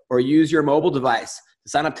website or use your mobile device to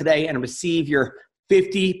sign up today and receive your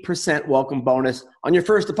 50% welcome bonus on your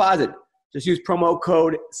first deposit. Just use promo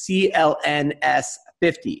code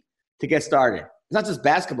CLNS50 to get started. It's not just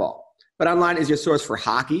basketball. BetOnline is your source for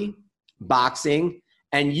hockey, boxing,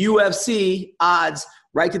 and UFC odds,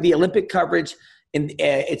 right to the Olympic coverage. And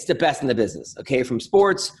it's the best in the business, okay? From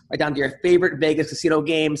sports right down to your favorite Vegas casino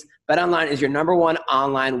games, BetOnline is your #1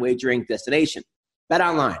 online wagering destination.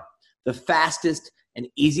 BetOnline, the fastest and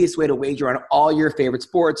easiest way to wager on all your favorite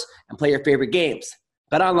sports and play your favorite games.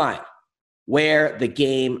 BetOnline, where the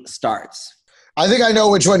game starts. I think I know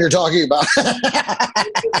which one you're talking about. There's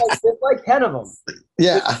like 10 of them.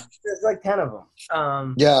 Yeah. There's like 10 of them.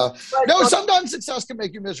 No, sometimes success can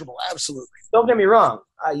make you miserable. Absolutely. Don't get me wrong.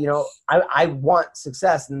 I want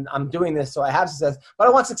success, and I'm doing this so I have success. But I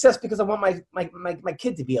want success because I want my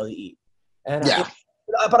kid to be able to eat. And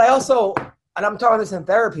but I also, and I'm talking this in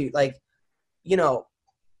therapy, like, I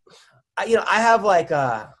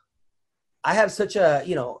have such a,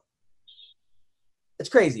 it's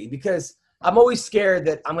crazy because I'm always scared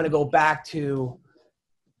that I'm going to go back to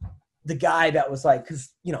the guy that was like, because,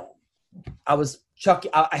 I was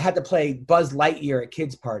I had to play Buzz Lightyear at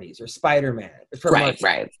kids' parties or Spider-Man. Right.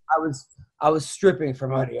 I was stripping for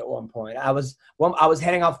money at one point. I was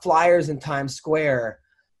handing out flyers in Times Square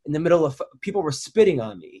in the middle of, people were spitting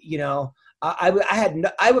on me, I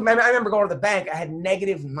remember going to the bank. I had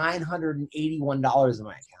negative $981 in my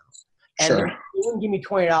account. And they wouldn't give me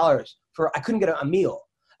 $20 I couldn't get a meal.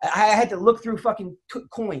 I had to look through fucking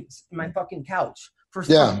coins in my fucking couch for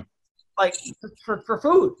food. Like for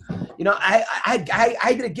food.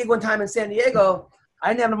 I did a gig one time in San Diego. I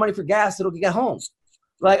didn't have the money for gas to get home.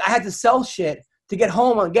 Like, I had to sell shit to get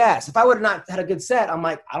home on gas. If I would have not had a good set, I'm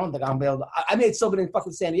like, I don't think I'm be able to. I may have still been in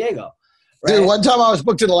fucking San Diego. Right? Dude, one time I was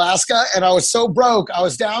booked in Alaska and I was so broke. I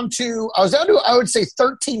was down to I would say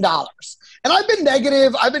 $13. And I've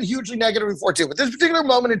been hugely negative before too. But this particular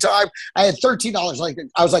moment in time, I had $13. Like,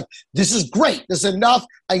 I was like, this is great. This is enough.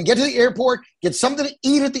 I can get to the airport, get something to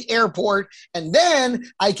eat at the airport, and then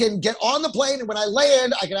I can get on the plane. And when I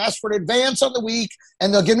land, I can ask for an advance on the week,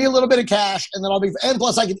 and they'll give me a little bit of cash, and then and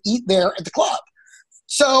plus I can eat there at the club.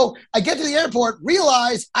 So I get to the airport,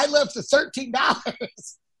 realize I left the $13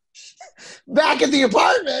 back at the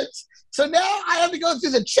apartment. So now I have to go through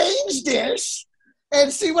the change dish and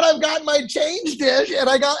see what I've got in my change dish. And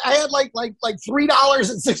I had like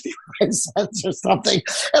 $3.65 or something.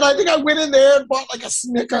 And I think I went in there and bought like a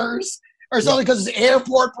Snickers or something because it's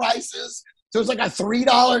airport prices. So it's like a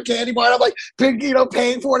 $3 candy bar. And I'm like,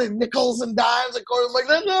 paying for it in nickels and dimes. Of course, I'm like,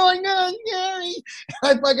 that's all I got, Gary.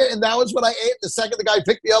 And that was what I ate. The second the guy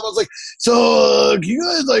picked me up, I was like, so you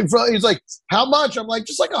guys he's like, how much? I'm like,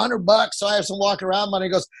 just like $100. So I have some walking around money.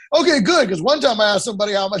 He goes, okay, good. Because one time I asked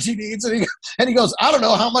somebody how much he needs, and he goes, I don't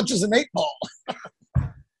know, how much is an 8-ball?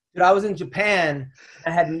 Dude, I was in Japan.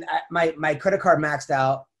 I had my credit card maxed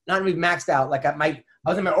out. Not even maxed out. Like I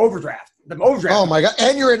was in my overdraft. The overdraft. Oh my God!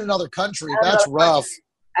 And you're in another country. That's rough.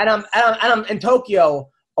 And I'm in Tokyo,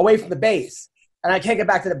 away from the base, and I can't get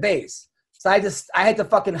back to the base. So I had to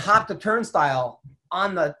fucking hop the turnstile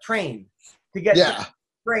on the train to get to the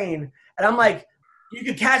train. And I'm like, you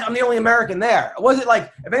could catch. I'm the only American there. It wasn't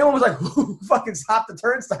like if anyone was like, who fucking hopped the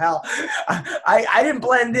turnstile? I didn't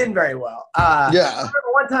blend in very well. I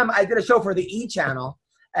remember one time I did a show for the E! Channel,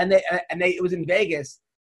 and it was in Vegas,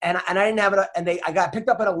 and I didn't have it, and I got picked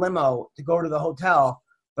up in a limo to go to the hotel,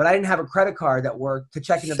 but I didn't have a credit card that worked to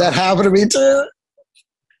check into the That happened to me too.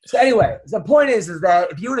 So anyway, the point is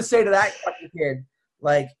that if you were to say to that fucking kid,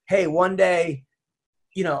 like, hey, one day,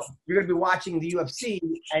 you know, you're going to be watching the UFC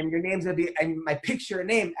and your name's going to be, and my picture and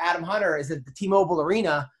name, Adam Hunter, is at the T-Mobile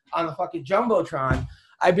Arena on the fucking Jumbotron,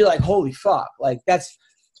 I'd be like, holy fuck. Like, it's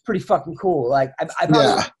pretty fucking cool. Like, I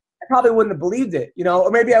probably wouldn't have believed it, you know,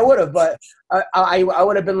 or maybe I would have, but I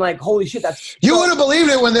would have been like, holy shit, that's... You would have believed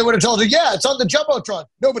it when they would have told you, yeah, it's on the Jumbotron.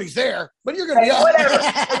 Nobody's there, but you're going to be up. Whatever,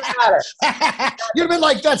 doesn't matter. You'd have been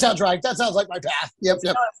like, that sounds right. That sounds like my path. Yep.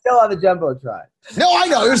 Still on the Jumbotron. No, I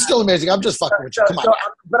know. It was still amazing. I'm just fucking with you. Come on.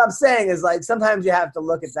 What I'm saying is, like, sometimes you have to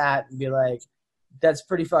look at that and be like, that's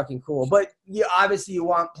pretty fucking cool. But obviously you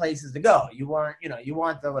want places to go. You want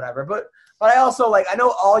the whatever. But I also, like, I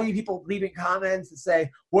know all you people leaving comments and say,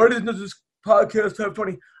 where does this podcast have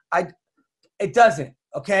 20? It doesn't,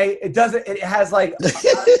 okay? It doesn't. It has, like,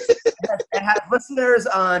 it has listeners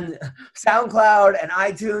on SoundCloud and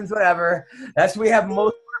iTunes, whatever. That's where we have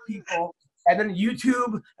most of our people. And then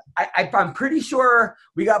YouTube, I'm pretty sure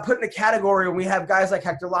we got put in a category when we have guys like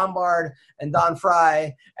Hector Lombard and Don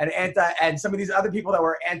Frye and some of these other people that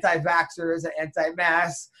were anti-vaxxers and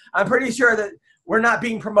anti-masks. I'm pretty sure that we're not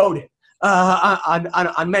being promoted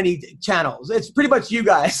on many channels. It's pretty much you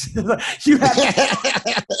guys. You have.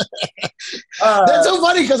 That's so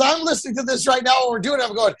funny because I'm listening to this right now while we're doing it.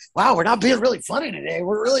 I'm going, wow, we're not being really funny today.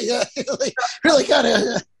 We're really, really kind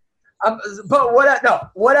of. But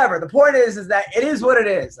whatever. The point is that it is what it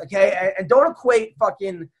is, okay? And don't equate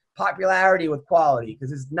fucking popularity with quality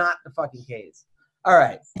because it's not the fucking case. All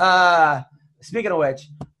right. Speaking of which,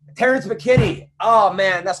 Terrence McKinney. Oh,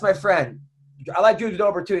 man, that's my friend. I like Drew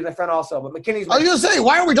Dober, too. He's my friend also. But McKinney's my I was going to say,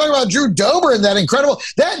 why are we talking about Drew Dober and that incredible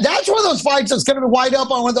 – that's one of those fights that's going to wind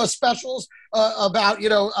up on one of those specials about,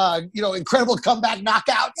 incredible comeback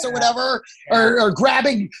knockouts or whatever, or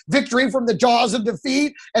grabbing victory from the jaws of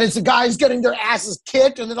defeat, and it's the guys getting their asses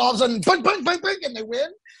kicked, and then all of a sudden, bang, bang, bang, bang, and they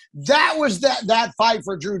win. That was that fight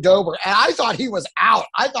for Drew Dober, and I thought he was out.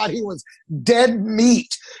 I thought he was dead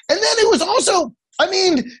meat. And then it was also – I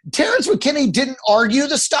mean, Terrence McKinney didn't argue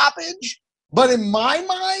the stoppage. But in my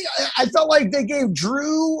mind, I felt like they gave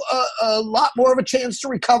Drew a lot more of a chance to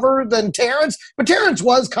recover than Terrence. But Terrence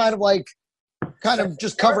was kind of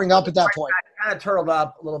just covering up at that point. Kind of turtled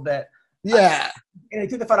up a little bit. Yeah. And they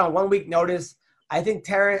took the fight on 1 week notice. I think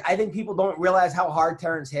people don't realize how hard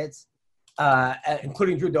Terrence hits,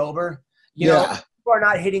 including Drew Dober. You know, people are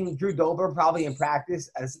not hitting Drew Dober probably in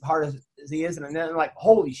practice as hard as he is. And then like,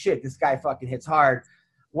 holy shit, this guy fucking hits hard.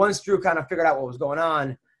 Once Drew kind of figured out what was going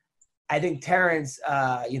on, I think Terrence,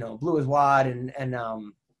 blew his wad and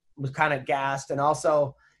was kind of gassed, and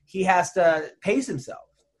also he has to pace himself.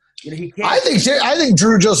 You know, he can't. I think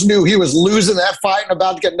Drew just knew he was losing that fight and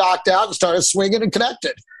about to get knocked out and started swinging and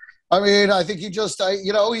connected. I mean, I think he just,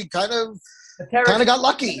 he kind of got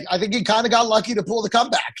lucky. I think he kind of got lucky to pull the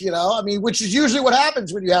comeback. You know, I mean, which is usually what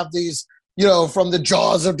happens when you have these, from the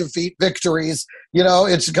jaws of defeat victories. You know,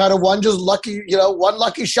 it's kind of one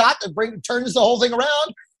lucky shot that turns the whole thing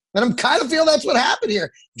around. And I'm kind of feel that's what happened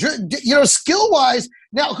here. Skill-wise,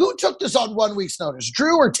 now who took this on 1 week's notice,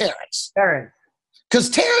 Drew or Terrence? Terrence. Because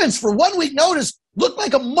Terrence, for 1 week notice, looked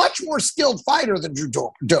like a much more skilled fighter than Drew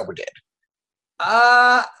Dober did.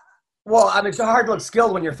 Well, I mean, it's hard to look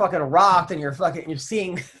skilled when you're fucking rocked and you're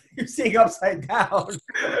seeing upside down.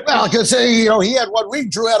 Well, I could say, he had 1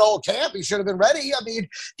 week. Drew had all camp. He should have been ready.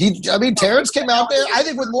 I mean, Terrence came out there. I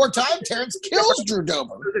think with more time, Terrence kills Drew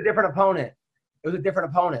Dober. It was a different opponent.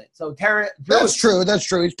 So Terrence. That's true.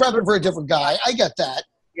 He's prepping for a different guy. I get that.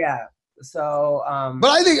 Yeah. So.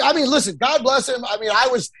 But listen, God bless him. I mean, I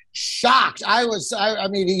was shocked.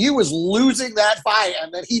 He was losing that fight,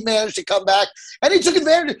 and then he managed to come back, and he took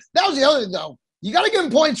advantage. That was the other thing, though. You got to give him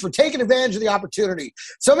points for taking advantage of the opportunity.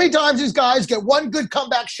 So many times these guys get one good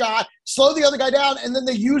comeback shot, slow the other guy down, and then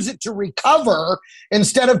they use it to recover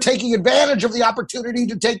instead of taking advantage of the opportunity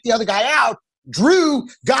to take the other guy out. Drew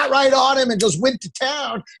got right on him and just went to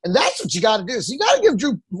town, and that's what you got to do. So you got to give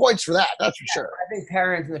Drew points for that. That's for sure. I think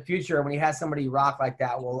Terrence in the future, when he has somebody rock like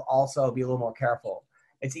that, will also be a little more careful.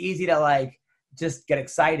 It's easy to just get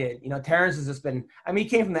excited. Terrence has just been. I mean, he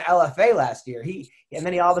came from the LFA last year. And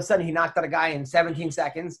then all of a sudden he knocked out a guy in 17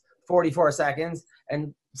 seconds, 44 seconds,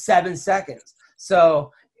 and 7 seconds.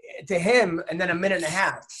 So to him, and then a minute and a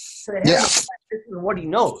half. So to him, this is what he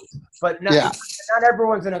knows. But not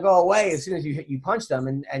everyone's going to go away as soon as you punch them.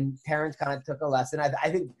 And Terrence kind of took a lesson. I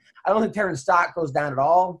don't think Terrence's stock goes down at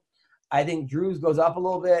all. I think Drew's goes up a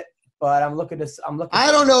little bit. but I'm looking.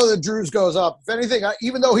 I don't know that Drew's goes up. If anything,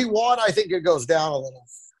 even though he won, I think it goes down a little.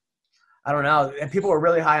 I don't know. And people were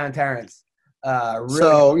really high on Terrence.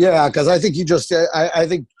 So yeah, because I think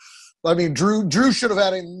I mean, Drew should have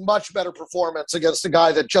had a much better performance against a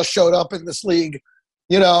guy that just showed up in this league,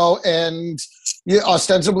 and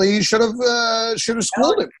ostensibly he should have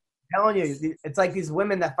schooled him. I'm telling you, it's like these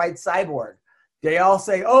women that fight Cyborg. They all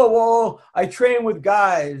say, "Oh, well, I train with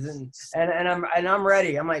guys, and I'm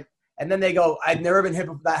ready." I'm like, and then they go, "I've never been hit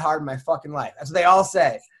that hard in my fucking life." That's what they all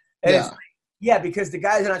say. And it's like, yeah, because the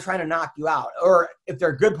guys are not trying to knock you out, or if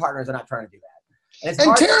they're good partners, they're not trying to do that. And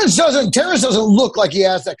Terrence doesn't look like he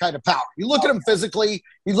has that kind of power. You look at him physically;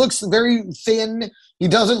 he looks very thin. He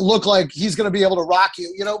doesn't look like he's going to be able to rock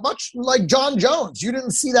you. Much like John Jones. You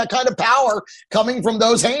didn't see that kind of power coming from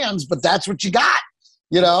those hands, but that's what you got.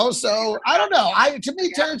 So I don't know. To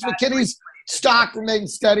me, Terrence McKinney's stock remained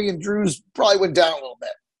steady, and Drew's probably went down a little bit.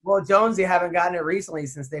 Well, Jones, you haven't gotten it recently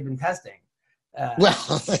since they've been testing.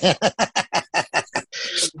 Well,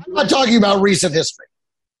 I'm not talking about recent history.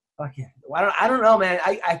 Okay. Well, I don't know, man.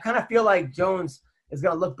 I kind of feel like Jones is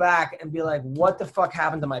going to look back and be like, what the fuck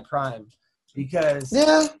happened to my prime? Because,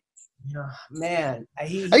 man.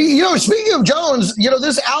 Speaking of Jones,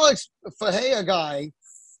 this Alex Fahea guy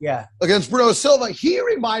against Bruno Silva, he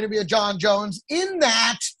reminded me of John Jones in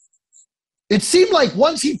that it seemed like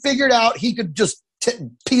once he figured out he could just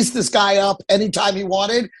piece this guy up anytime he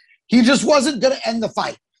wanted, he just wasn't going to end the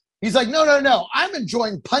fight. He's like, no, I'm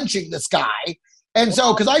enjoying punching this guy. And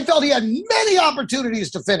so, because I felt he had many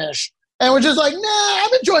opportunities to finish, and we're just like, nah,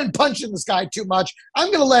 I'm enjoying punching this guy too much. I'm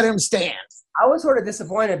going to let him stand. I was sort of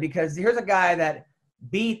disappointed because here's a guy that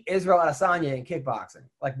beat Israel Adesanya in kickboxing,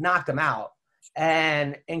 like knocked him out.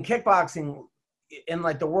 And in kickboxing, in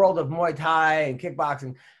like the world of Muay Thai and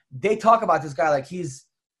kickboxing, they talk about this guy like he's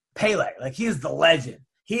Pele, like he's the legend.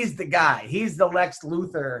 He's the guy. He's the Lex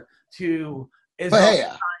Luthor to Israel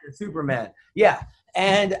Adesanya, Superman. Yeah.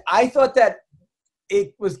 And I thought that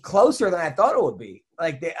it was closer than I thought it would be.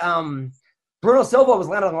 Like Bruno Silva was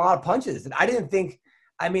landing a lot of punches, and I didn't think.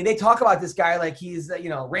 I mean, they talk about this guy like he's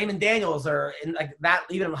Raymond Daniels or in like that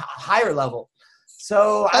even higher level.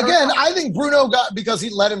 So I think Bruno got because he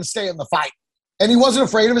let him stay in the fight, and he wasn't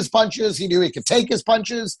afraid of his punches. He knew he could take his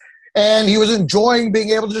punches, and he was enjoying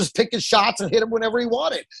being able to just pick his shots and hit him whenever he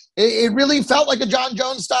wanted. It really felt like a John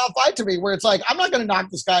Jones style fight to me, where it's like I'm not going to knock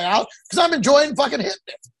this guy out because I'm enjoying fucking hitting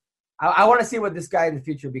him. I want to see what this guy in the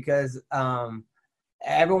future because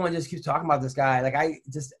everyone just keeps talking about this guy. Like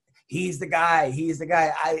he's the guy. He's the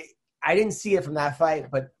guy. I didn't see it from that fight,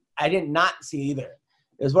 but I did not see either.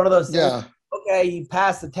 It was one of those things. Yeah. Okay, he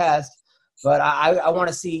passed the test, but I want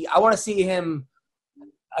to see. I want to see him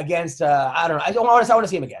against. I don't know. I want to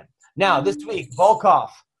see him again. Now this week, Volkov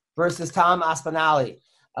versus Tom Aspinall.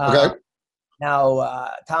 Okay. Now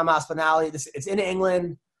Tom Aspinall. It's in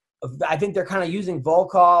England. I think they're kind of using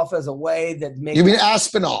Volkov as a way that makes. You mean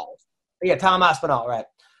Aspinall? Yeah, Tom Aspinall, right?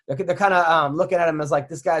 They're kind of looking at him as like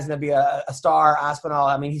this guy's going to be a star. Aspinall.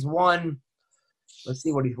 I mean, he's won. Let's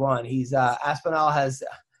see what he's won. Aspinall has.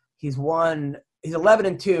 He's won. He's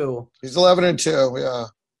 11-2. He's 11-2. Yeah.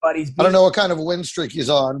 But I don't know what kind of win streak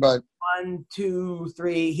he's on, but 1, 2,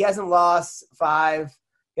 3. He hasn't lost 5.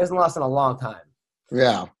 He hasn't lost in a long time.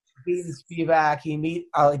 Yeah. He beat Spivak. He beat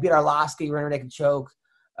Arlovsky, rear naked choke.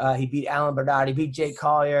 He beat Alan Bernard. He beat Jake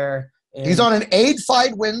Collier. He's on an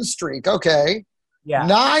 8-fight win streak. Okay. Yeah.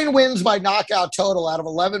 9 wins by knockout total out of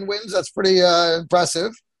 11 wins. That's pretty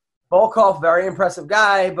impressive. Volkov, very impressive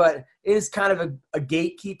guy, but is kind of a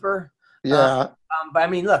gatekeeper. Yeah. But I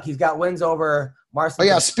mean, look, he's got wins over Marcin. Oh,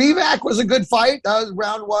 yeah. Spivak was a good fight. That was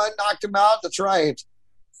round 1, knocked him out. That's right.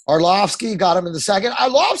 Arlovsky got him in the second.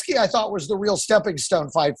 Arlovsky, I thought, was the real stepping stone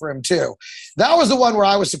fight for him, too. That was the one where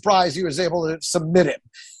I was surprised he was able to submit him.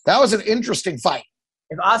 That was an interesting fight.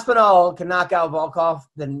 If Aspinall can knock out Volkov,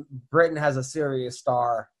 then Britain has a serious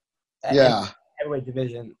star in the heavyweight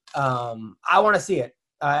division. I want to see it.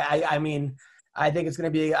 I mean, I think it's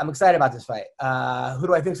going to be – I'm excited about this fight. Who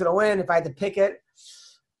do I think is going to win? If I had to pick it,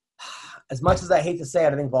 as much as I hate to say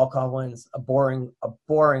it, I think Volkov wins a boring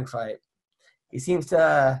fight. He seems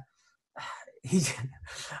to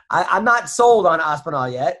I'm not sold on Aspinall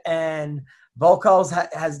yet, and Volkov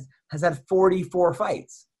has had 44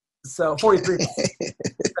 fights. So 43 fights. So it's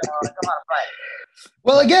a lot of fights.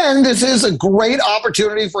 Well, again, this is a great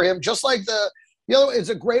opportunity for him, just like it's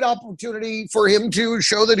a great opportunity for him to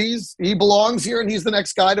show that he belongs here and he's the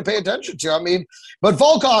next guy to pay attention to. I mean, but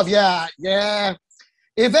Volkov, yeah.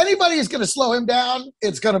 If anybody is going to slow him down,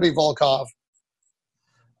 it's going to be Volkov.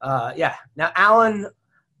 Yeah. Now, Arnold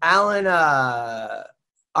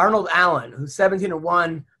Allen, who's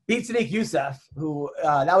 17-1, beat Sadiq Youssef, who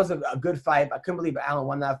that was a good fight. I couldn't believe Allen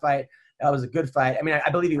won that fight. That was a good fight. I mean, I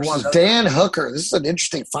believe he won. Dan Hooker. This is an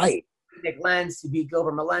interesting fight. Nick Lentz, he beat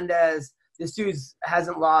Gilbert Melendez. This dude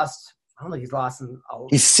hasn't lost. I don't think he's lost in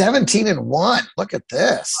He's 17-1. Look at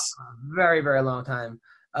this. a very, very long time.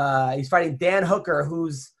 He's fighting Dan Hooker,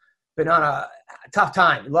 who's been on a tough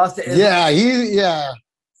time. He lost to Israel.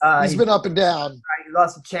 He's been up and down. He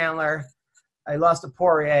lost to Chandler. He lost to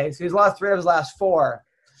Poirier. So he's lost 3 of his last 4.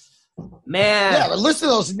 Man. Yeah, but listen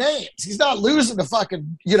to those names. He's not losing to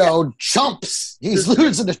fucking, chumps. He's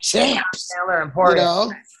losing to champs. Chandler and Poirier. You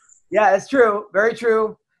know? Yeah, it's true. Very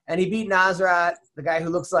true. And he beat Nasrat, the guy who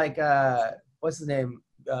looks like, what's his name?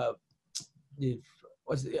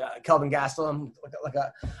 Kelvin Gastelum.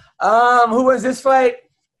 Who was this fight?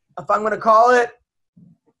 If I'm going to call it,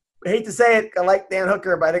 I hate to say it, I like Dan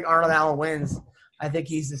Hooker, but I think Arnold Allen wins. I think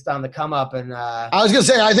he's just on the come up. And I was going to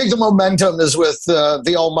say, I think the momentum is with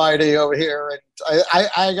the Almighty over here. And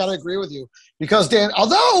I got to agree with you because Dan,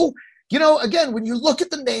 although, again, when you look at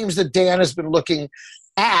the names that Dan has been looking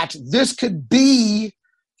at, this could be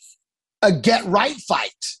a get right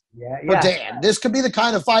fight for Dan. This could be the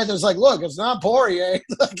kind of fight that's like, look, it's not Poirier.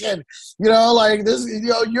 Again, like this,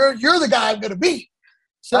 you're the guy I'm going to beat.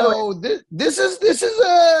 So this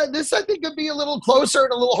I think could be a little closer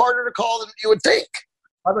and a little harder to call than you would think.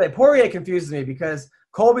 By the way, Poirier confuses me because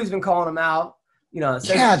Colby's been calling him out.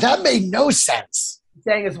 That made no sense.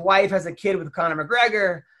 Saying his wife has a kid with Conor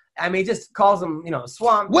McGregor. I mean, he just calls him,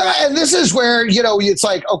 swamp. Well, and this is where, it's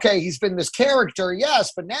like, okay, he's been this character,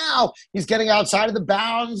 yes, but now he's getting outside of the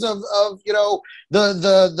bounds of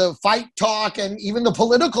the fight talk and even the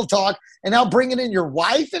political talk, and now bringing in your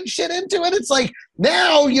wife and shit into it. It's like,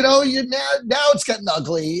 now, now it's getting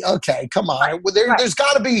ugly. Okay, come on. There's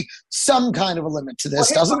got to be some kind of a limit to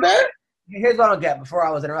this, doesn't there? Here's what I'll get before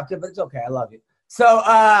I was interrupted, but it's okay. I love you. So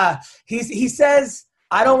he says,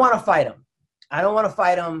 I don't want to fight him. I don't want to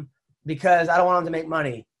fight him because I don't want him to make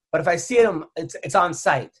money. But if I see him, it's on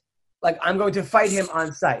site. Like, I'm going to fight him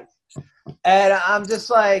on site. And I'm just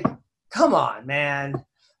like, come on, man.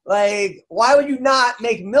 Like, why would you not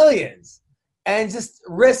make millions and just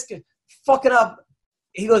risk fucking up?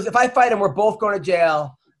 He goes, if I fight him, we're both going to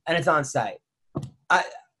jail and it's on site.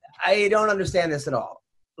 I don't understand this at all.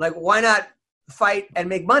 Like, why not fight and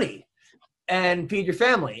make money? And feed your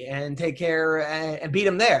family and take care and beat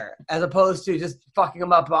them there, as opposed to just fucking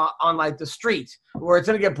them up on like the street where it's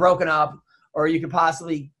going to get broken up, or you could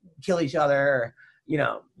possibly kill each other, or,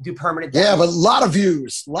 do permanent damage. Yeah, but a lot of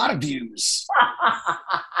views.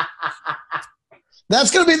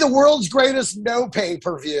 That's going to be the world's greatest no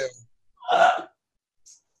pay-per-view.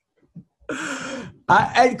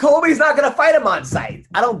 And Colby's not going to fight him on site.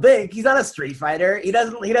 I don't think. He's not a street fighter. He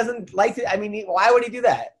doesn't like to. I mean, why would he do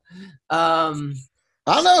that? I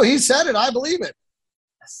don't know. He said it. I believe it.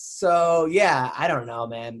 So, yeah, I don't know,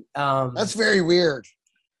 man. That's very weird.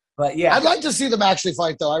 But, yeah. I'd like to see them actually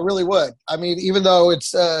fight, though. I really would. I mean, even though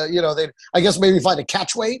it's, they I guess maybe fight a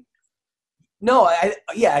catchweight. No, a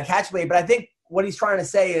catchweight. But I think what he's trying to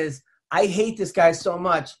say is, I hate this guy so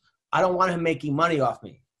much, I don't want him making money off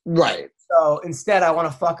me. Right. So, instead, I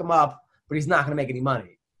want to fuck him up, but he's not going to make any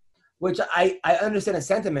money. Which I understand the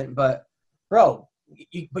sentiment, but, bro,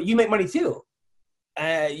 but you make money too.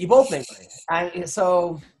 You both make money.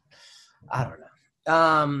 So, I don't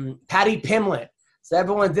know. Paddy Pimblett. So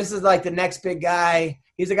everyone, this is like the next big guy.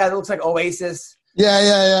 He's the guy that looks like Oasis.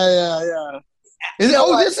 Yeah.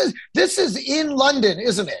 This is in London,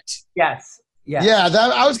 isn't it? Yes. Yeah. Yeah.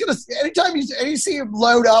 I was gonna. Anytime you see him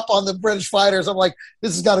load up on the British fighters, I'm like,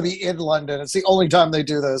 this has got to be in London. It's the only time they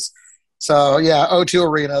do this. So yeah, O2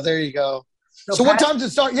 Arena. There you go. So what time does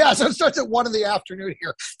it start? Yeah, so it starts at 1 in the afternoon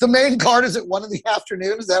here. The main card is at 1 in the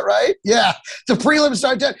afternoon. Is that right? Yeah. The prelims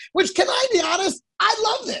start at, which, can I be honest? I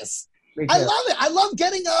love this. I love it. I love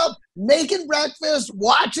getting up, making breakfast,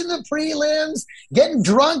 watching the prelims, getting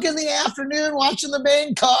drunk in the afternoon, watching the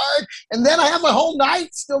main card, and then I have my whole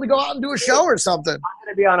night still to go out and do a show or something. I'm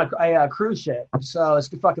going to be on a cruise ship, so it's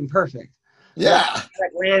fucking perfect. Yeah. I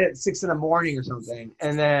land at 6 in the morning or something,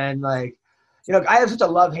 and then, like, I have such a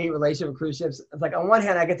love-hate relationship with cruise ships. It's like, on one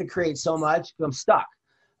hand, I get to create so much because I'm stuck.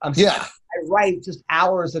 I write just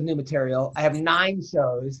hours of new material. I have 9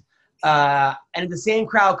 shows, and the same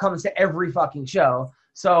crowd comes to every fucking show.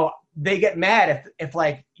 So they get mad if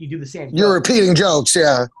like, you do the same joke. You're repeating jokes,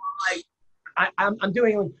 yeah. Like, I'm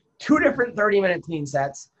doing 2 different 30-minute clean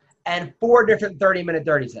sets and 4 different 30-minute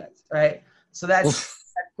dirty sets, right? So that's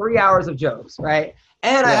 3 hours of jokes, right?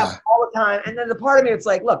 And I have all the time. And then the part of me, it's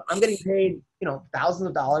like, look, I'm getting paid, thousands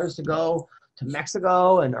of dollars to go to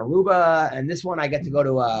Mexico and Aruba. And this one, I get to go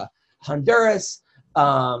to Honduras.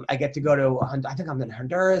 I get to go to, I think I'm in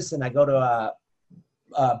Honduras, and I go to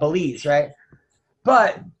Belize, right?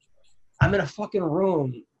 But I'm in a fucking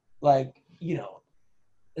room, like, you know,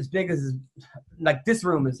 as big as, like, this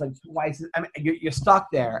room is like twice. I mean, you're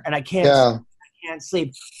stuck there, and I can't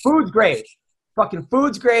sleep. Food's great. Fucking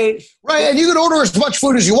food's great. Right, and you can order as much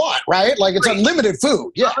food as you want, right? Like, it's unlimited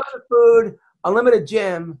food. Yeah. Unlimited food, unlimited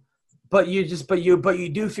gym, but you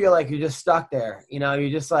do feel like you're just stuck there. You know,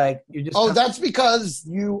 Oh, that's because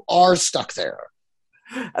you are stuck there.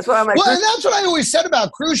 That's what I'm like. Well, and that's what I always said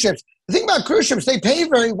about cruise ships. The thing about cruise ships, they pay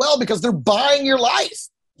very well because they're buying your life.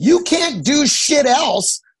 You can't do shit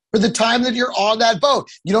else for the time that you're on that boat.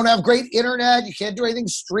 You don't have great internet. You can't do anything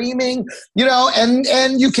streaming, you know,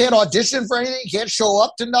 and you can't audition for anything. You can't show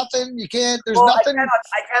up to nothing. You can't, there's nothing. I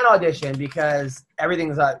can audition because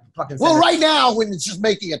everything's fucking. Well, right now, when it's just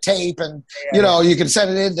making a tape and, you know, you can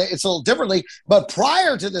send it in, it's a little differently. But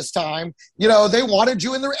prior to this time, you know, they wanted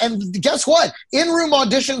you in there. And guess what? In-room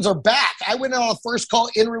auditions are back. I went on a first call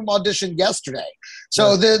in-room audition yesterday.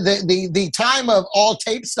 So the time of all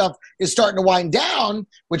tape stuff is starting to wind down,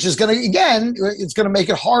 which is going to, again, it's going to make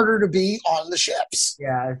it harder to be on the ships.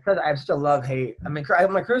 Yeah, I have such a love-hate. I mean,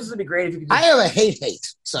 my cruises would be great if you could just, I have a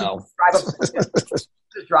hate, so.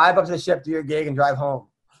 Just drive up to the ship, do your gig, and drive home.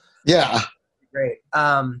 Yeah. Great.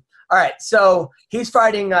 All right, so he's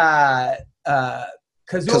fighting Kazula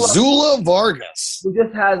Vargas. Who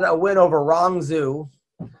just has a win over Wrong Zoo.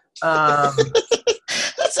 That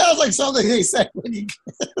sounds like something they say when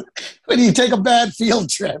you take a bad field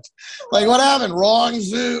trip. Like, what happened? Wrong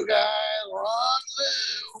zoo, guys. Wrong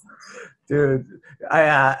zoo. Dude,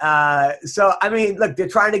 so, I mean, look, they're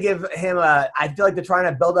trying to give him I feel like they're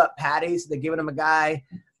trying to build up Patty, so they're giving him a guy.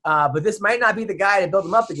 But this might not be the guy to build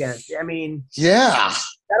him up against. I mean, yeah.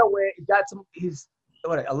 He's,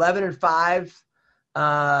 11-5.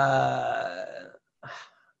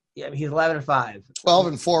 Yeah, he's 11-5.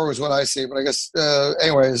 12-4 was what I see, but I guess,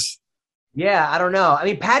 anyways. Yeah, I don't know. I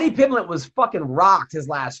mean, Paddy Pimblett was fucking rocked his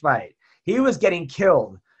last fight. He was getting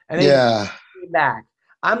killed, and then he came back.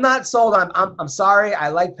 I'm not sold on. I'm sorry. I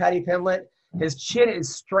like Paddy Pimblett. His chin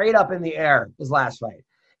is straight up in the air. His last fight,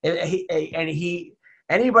 anybody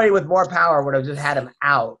with more power would have just had him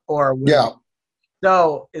out.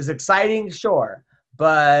 So it's exciting, sure,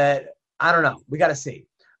 but I don't know. We got to see.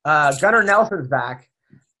 Gunnar Nelson's back.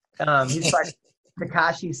 He's like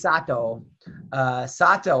Takashi Sato.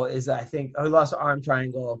 Sato is, I think, he lost to Arm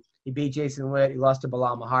Triangle. He beat Jason Witt. He lost to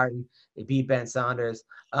Bilal Maharton. He beat Ben Saunders.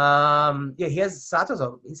 He's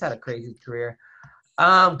had a crazy career.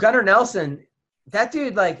 Gunnar Nelson, that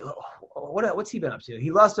dude, like, what's he been up to?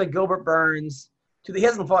 He lost to Gilbert Burns. He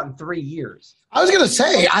hasn't fought in 3 years. I was gonna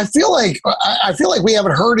say, I feel like we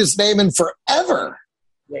haven't heard his name in forever.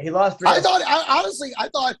 Yeah, he lost 3 years. I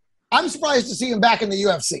thought I'm surprised to see him back in the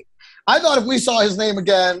UFC. I thought if we saw his name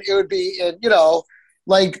again, it would be in, you know,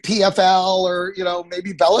 like PFL or, you know,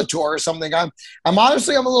 maybe Bellator or something. I'm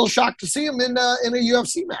honestly, I'm a little shocked to see him in a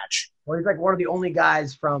UFC match. Well, he's like one of the only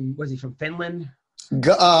guys from, was he from Finland?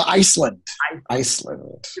 Iceland.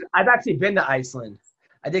 I've actually been to Iceland.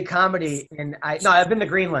 I did comedy I've been to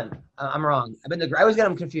Greenland. I'm wrong. I always get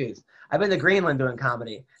them confused. I've been to Greenland doing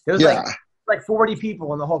comedy. There was like 40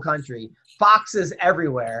 people in the whole country, foxes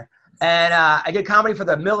everywhere. And I did comedy for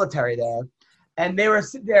the military there. And they were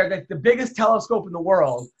there, like the biggest telescope in the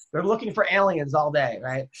world. They're looking for aliens all day,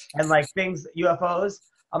 right? And like things, UFOs.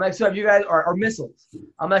 I'm like, so have you guys, or missiles?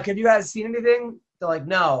 I'm like, have you guys seen anything? They're like,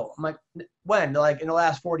 no. I'm like, when? They're like, in the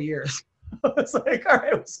last 40 years. It's like, all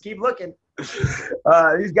right, let's keep looking.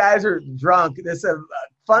 These guys are drunk. There's some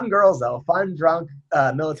fun girls, though. Fun, drunk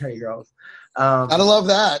military girls. I love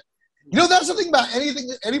that. You know, that's the thing about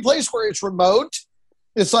any place where it's remote.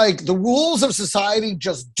 It's like the rules of society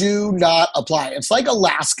just do not apply. It's like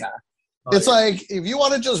Alaska. It's like if you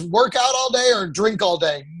want to just work out all day or drink all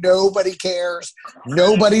day, nobody cares.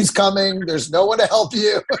 Nobody's coming. There's no one to help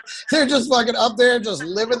you. They're just fucking up there just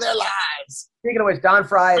living their lives. Speaking of which, Don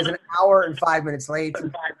Frye is an hour and 5 minutes late to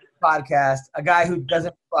the podcast. A guy who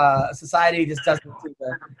doesn't, society just doesn't seem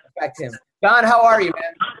to affect him. Don, how are you,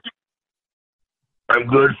 man? I'm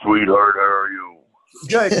good, sweetheart. How are you?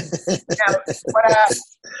 Good.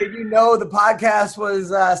 Did you know the podcast was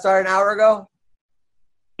started an hour ago?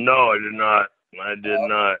 No, I did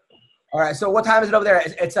not. All right. So what time is it over there?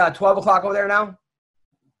 It's 12 o'clock over there now?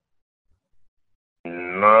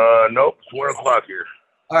 Nope. It's 1 o'clock here.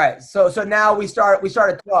 All right. So now we start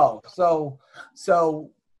at 12. So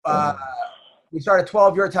we start at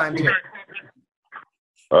 12 your time too.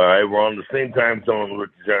 All right. We're on the same time zone. What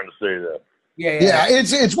you're trying to say that. Yeah,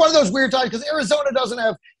 it's one of those weird times because Arizona doesn't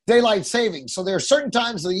have daylight savings. So there are certain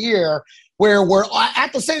times of the year where we're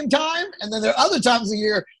at the same time, and then there are other times of the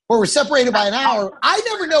year where we're separated by an hour. I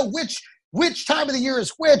never know which time of the year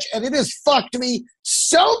is which, and it has fucked me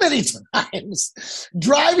so many times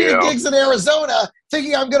driving to gigs in Arizona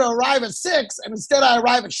thinking I'm going to arrive at 6, and instead I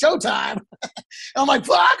arrive at showtime. I'm like,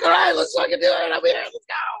 fuck, all right, let's fucking do it. I'm here, let's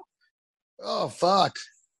go. Oh, fuck.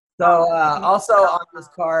 So also on this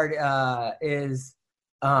card is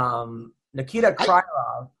Nikita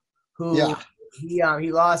Krylov, who he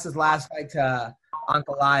lost his last fight to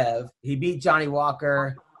Ankalaev. He beat Johnny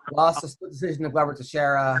Walker, lost a split decision to Glover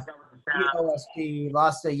Teixeira, beat OSP,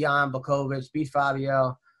 lost to Jan Blachowicz, beat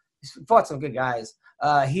Fabio. He's fought some good guys.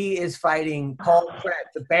 He is fighting Paul Trent,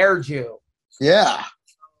 the Bear Jew. Yeah.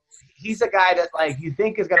 He's a guy that like you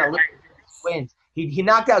think is going to win. He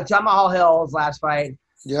knocked out Jamal Hill his last fight.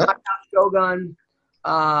 Yep. Knocked out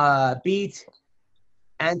Shogun. Beat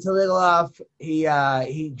Antililov.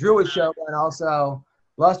 He drew with Shogun also.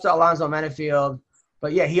 Lost to Alonzo Menefield.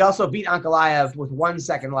 But yeah, he also beat Ankalaev with 1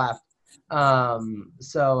 second left.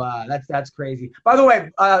 So that's crazy. By the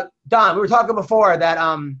way, Don, we were talking before that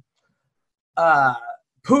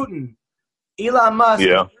Putin, Elon Musk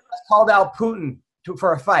called out Putin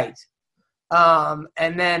for a fight.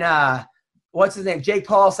 And then what's his name? Jake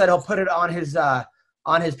Paul said he'll put it on his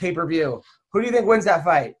pay-per-view. Who do you think wins that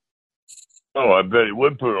fight? Oh, I bet he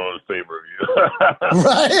would put it on his pay-per-view.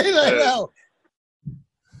 Right? I know.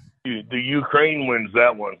 The Ukraine wins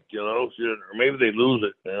that one, or maybe they lose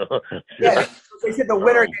it. Yeah, they said the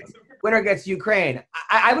winner gets Ukraine.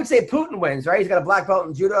 I would say Putin wins, right? He's got a black belt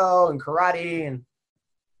in judo and karate, and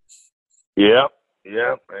yeah,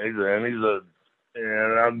 and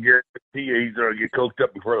I'll guarantee you he's gonna get coked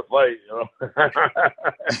up before the fight.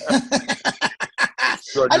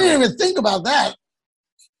 So I didn't even think about that.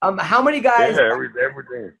 How many guys? Yeah,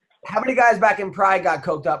 everything. How many guys back in Pride got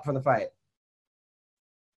coked up for the fight?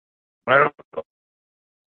 I don't know.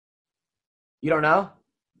 You don't know?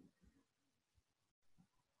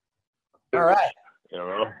 All right.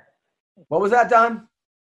 What was that, Don?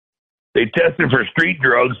 They tested for street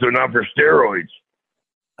drugs, so not for steroids.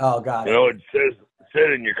 Oh, God. It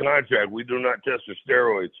said in your contract, we do not test for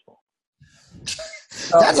steroids.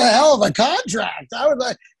 That's a hell of a contract.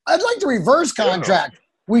 I'd like the reverse contract.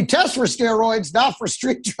 We test for steroids, not for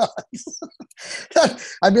street drugs.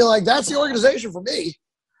 I'd be like, that's the organization for me.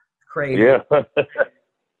 Crazy. Yeah.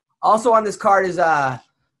 Also on this card is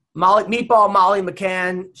Meatball Molly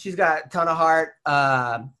McCann. She's got a ton of heart.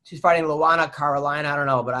 She's fighting Luana Carolina. I don't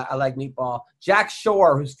know, but I like Meatball. Jack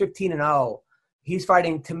Shore, who's 15-0. He's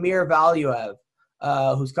fighting Tamir Valuev,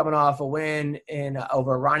 who's coming off a win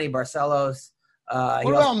over Ronnie Barcelos. What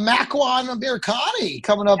about Makwan Amirkhani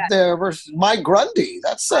coming up there versus Mike Grundy?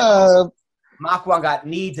 That's Makwan got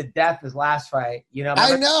kneed to death his last fight.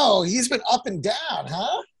 I know. He's been up and down,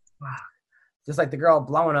 huh? Just like the girl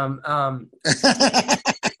blowing him.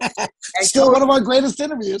 Still one of our greatest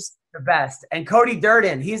interviews. The best. And Cody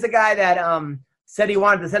Durden, he's the guy that said he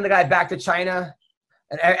wanted to send the guy back to China,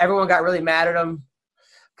 and everyone got really mad at him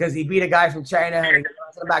because he beat a guy from China and he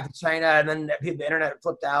sent him back to China, and then the internet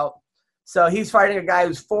flipped out. So he's fighting a guy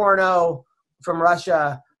who's 4-0 from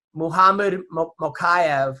Russia, Muhammad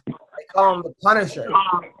Mokaev. They call him the Punisher.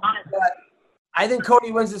 But I think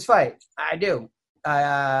Cody wins this fight. I do.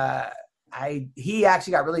 He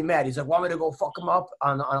actually got really mad. He's like, "Want me to go fuck him up?"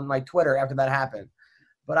 on my Twitter after that happened.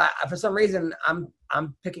 But for some reason,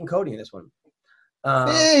 I'm picking Cody in this one.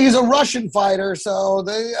 Yeah, he's a Russian fighter, so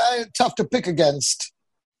tough to pick against.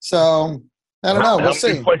 So I don't know. We'll see.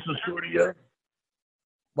 How many fights does Cody have?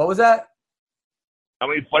 What was that? How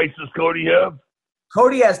many fights does Cody have?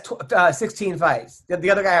 Cody has 16 fights. The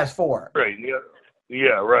other guy has 4. Right.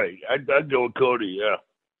 Yeah. Right. I'd go with Cody. Yeah.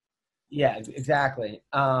 Yeah. Exactly.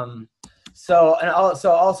 So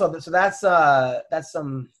that's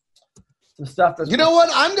some stuff. You know what?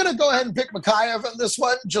 I'm going to go ahead and pick Mokaev on this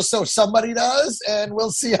one, just so somebody does, and we'll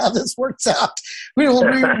see how this works out. We will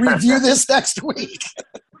review this next week.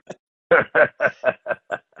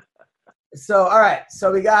 So, all right. So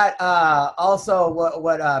we got also what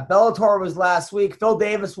Bellator was last week. Phil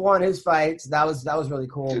Davis won his fight. So that was really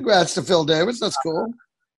cool. Congrats to Phil Davis. That's cool.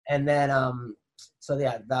 And then,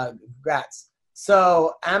 congrats.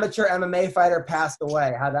 So amateur MMA fighter passed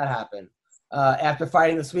away. How'd that happen? After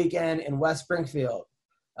fighting this weekend in West Springfield.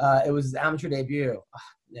 It was his amateur debut.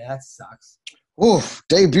 Yeah, that sucks. Oof,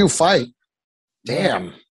 debut fight.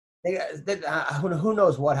 Damn. Who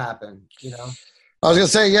knows what happened, I was going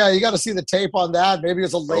to say, yeah, you got to see the tape on that. Maybe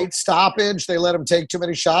it's a late stoppage. They let him take too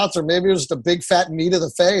many shots, or maybe it was just a big fat knee to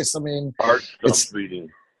the face. I mean, it's beating.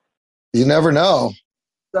 You never know.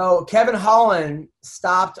 So Kevin Holland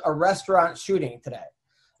stopped a restaurant shooting today.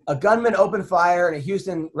 A gunman opened fire in a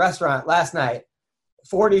Houston restaurant last night.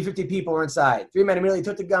 40, 50 people were inside. 3 men immediately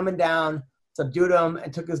took the gunman down, subdued him,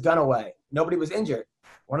 and took his gun away. Nobody was injured.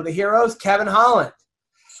 One of the heroes, Kevin Holland.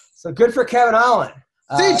 So good for Kevin Holland.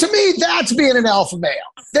 See, to me, that's being an alpha male.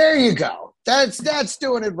 There you go. That's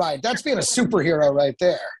doing it right. That's being a superhero right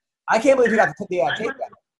there. I can't believe he got to put the tape down.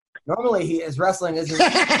 Normally, his wrestling isn't.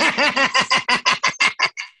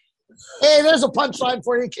 Hey, there's a punchline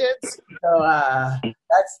for you, kids. So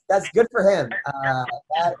that's good for him.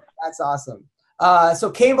 That's awesome.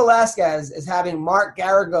 So Cain Velasquez is having Mark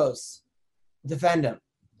Garagos defend him.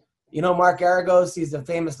 You know Mark Garagos? He's a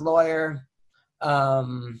famous lawyer.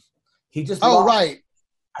 He just lost. Right.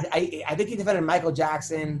 I think he defended Michael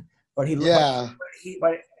Jackson, but he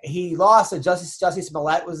he lost to Jussie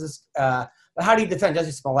Smollett. Was this? But how do you defend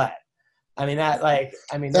Jussie Smollett?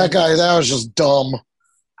 That guy. That was just dumb.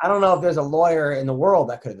 I don't know if there's a lawyer in the world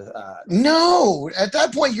that could. No, at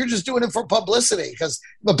that point you're just doing it for publicity because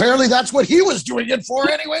apparently that's what he was doing it for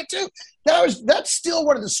anyway too. That's still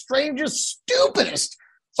one of the strangest, stupidest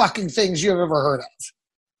fucking things you've ever heard of.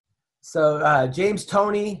 So James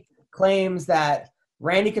Toney claims that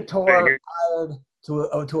Randy Couture retired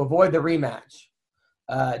to avoid the rematch.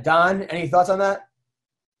 Don, any thoughts on that?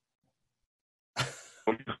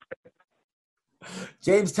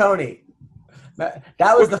 James Toney.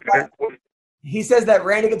 That was the fight. He says that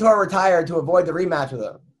Randy Couture retired to avoid the rematch with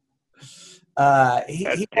him. That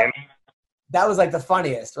was like the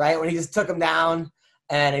funniest, right? When he just took him down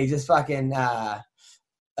and he just fucking arm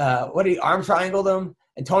triangled him,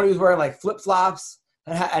 and Tony was wearing like flip flops,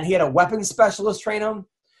 and he had a weapons specialist train him,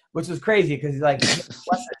 which was crazy because he's like,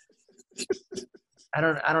 I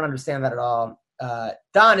don't understand that at all.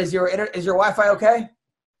 Don, is your Wi-Fi okay?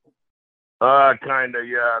 Kinda,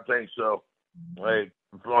 yeah, I think so. Like,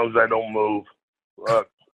 as long as I don't move. As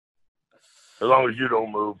long as you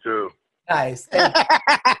don't move, too. Nice. Thank you.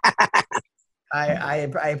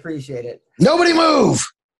 I appreciate it. Nobody move!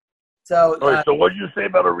 So what did you say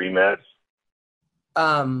about a rematch?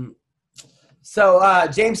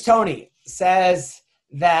 James Toney says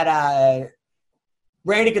that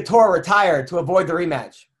Randy Couture retired to avoid the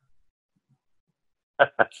rematch.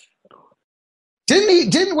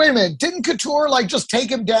 Wait a minute, didn't Couture like just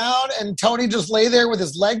take him down and Tony just lay there with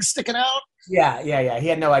his legs sticking out? Yeah. He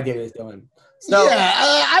had no idea what he was doing. So,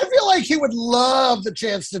 I feel like he would love the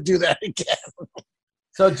chance to do that again.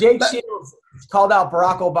 So Jake Shields called out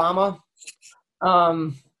Barack Obama.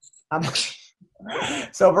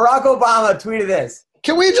 So Barack Obama tweeted this.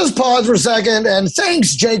 Can we just pause for a second and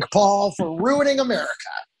thanks Jake Paul for ruining America?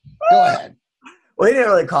 Go ahead. Well, he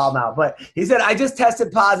didn't really call him out, but he said, I just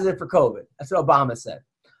tested positive for COVID. That's what Obama said.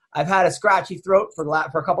 I've had a scratchy throat for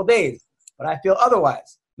a couple days, but I feel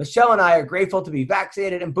otherwise. Michelle and I are grateful to be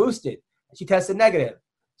vaccinated and boosted. She tested negative.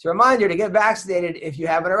 It's a reminder to get vaccinated if you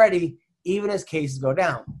haven't already, even as cases go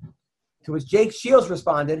down. To which Jake Shields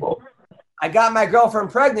responded, I got my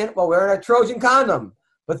girlfriend pregnant while wearing a Trojan condom,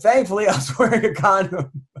 but thankfully I was wearing a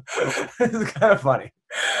condom. This is kind of funny.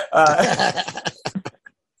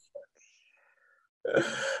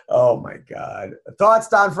 Oh my God. Thoughts,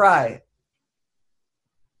 Don Frye?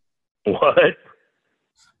 What?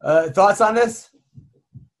 Thoughts on this?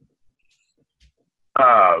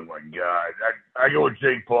 Oh my God. I go with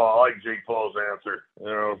Jake Paul. I like Jake Paul's answer.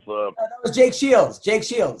 That was Jake Shields.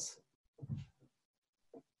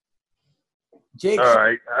 All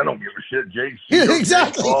right. I don't give a shit. Jake Shields. Yeah,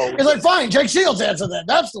 exactly. He's like, fine, Jake Shields answer that.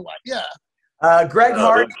 That's the one. Yeah. Greg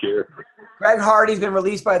Hardy's been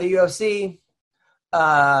released by the UFC.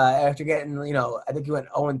 After getting, I think he went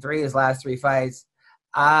 0-3 his last 3 fights.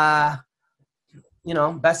 Best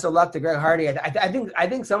of luck to Greg Hardy. I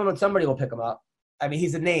think somebody will pick him up. I mean,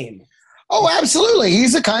 he's a name. Oh, absolutely.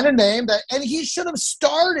 He's the kind of name and he should have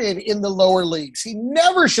started in the lower leagues. He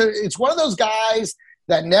never should. It's one of those guys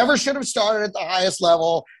that never should have started at the highest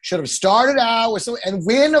level, should have started out and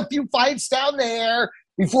win a few fights down there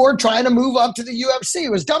before trying to move up to the UFC.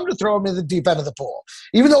 It was dumb to throw him in the deep end of the pool.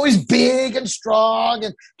 Even though he's big and strong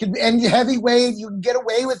and heavyweight, you can get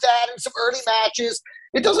away with that in some early matches.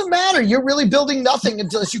 It doesn't matter. You're really building nothing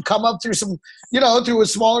unless you come up through through a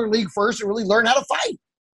smaller league first and really learn how to fight.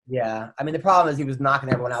 Yeah. I mean, the problem is he was knocking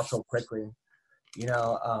everyone out so quickly,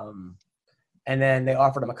 and then they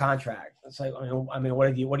offered him a contract. It's like, I mean,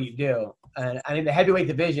 what do you do? And I mean, the heavyweight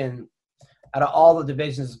division, out of all the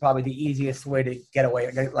divisions, is probably the easiest way to get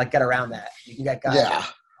around that. You can get guys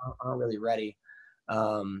that aren't really ready.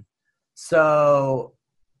 So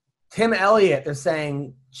Tim Elliott, they're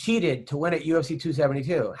saying, cheated to win at UFC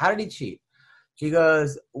 272. How did he cheat? He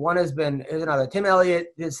goes, here's another. Tim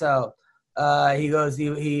Elliott did so. He goes,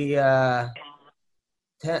 he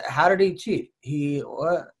How did he cheat? He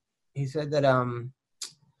said that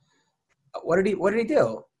what did he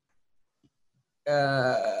do?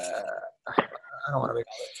 I don't want to read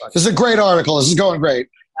all This is a great article. This is going great.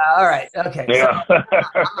 all right. Okay. Yeah. So,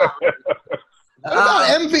 What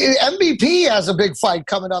about MVP has a big fight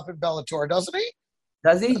coming up in Bellator, doesn't he?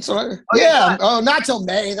 does he? That's what yeah. Oh, not till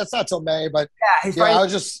May. That's not till May, but He's yeah, fighting, I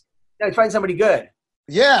was just. he's fighting somebody good.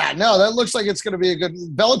 Yeah, no, that looks like it's going to be a good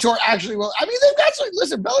Bellator. Actually, well, I mean, they've got some.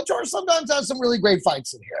 Listen, Bellator sometimes has some really great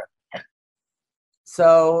fights in here.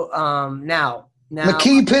 So now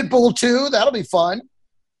McKee Pitbull too. That'll be fun.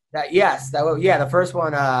 The first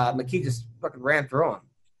one, McKee just fucking ran through him.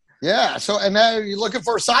 Yeah. So, and now you're looking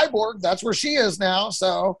for a Cyborg. That's where she is now.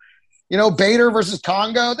 So, Bader versus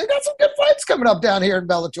Congo. They got some good fights coming up down here in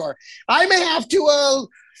Bellator. I may have to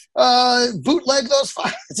bootleg those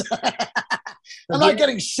fights. I'm not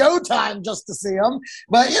getting Showtime just to see them,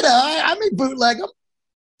 but I may bootleg them.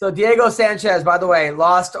 So Diego Sanchez, by the way,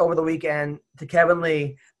 lost over the weekend to Kevin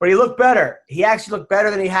Lee, but he looked better. He actually looked better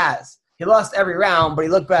than he has. He lost every round, but he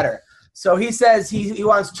looked better. So he says he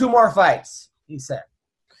wants 2 more fights, he said.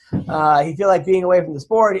 He feel like being away from the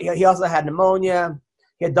sport. He also had pneumonia.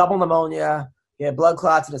 He had double pneumonia. He had blood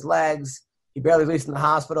clots in his legs. He barely released from the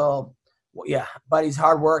hospital. Well, yeah, but he's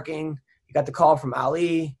hardworking. He got the call from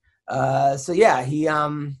Ali. So yeah, he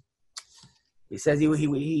says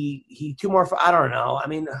he 2 more. I don't know. I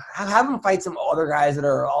mean, have him fight some other guys that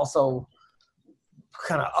are also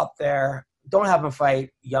kind of up there. Don't have him fight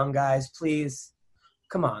young guys, please.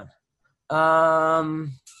 Come on.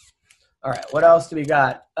 All right, what else do we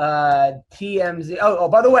got? TMZ. Oh,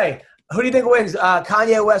 by the way, who do you think wins?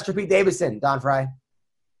 Kanye West or Pete Davidson, Don Frye?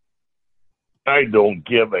 I don't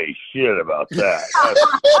give a shit about that.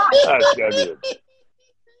 That's gotta be the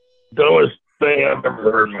dumbest thing I've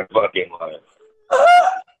ever heard in my fucking life.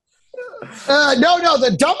 No,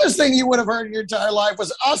 the dumbest thing you would have heard in your entire life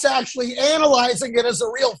was us actually analyzing it as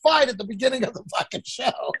a real fight at the beginning of the fucking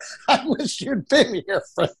show. I wish you'd been here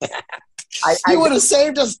for that. You would have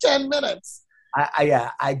saved us 10 minutes.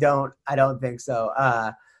 I don't think so.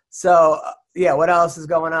 What else is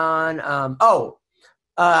going on?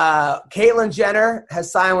 Caitlyn Jenner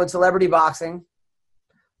has signed with Celebrity Boxing.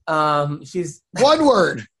 She's one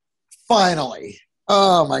word. Finally.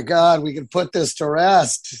 Oh my God, we can put this to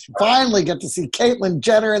rest. Finally get to see Caitlyn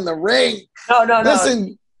Jenner in the ring. No.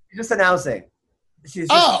 Listen, just announcing. Just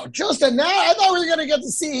announced. I thought we were gonna get to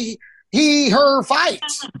see her fight.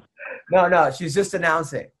 No, she's just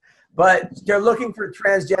announcing. But they're looking for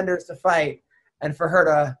transgenders to fight and for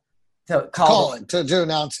her to call it to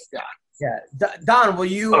announce it. Yeah. Don, will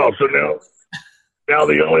you? Oh, so now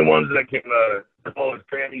the only ones that can call a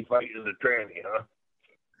tranny fight is a tranny, huh?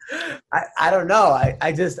 I don't know. I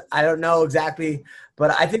don't know exactly,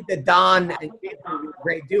 but I think that Don and Keith would be a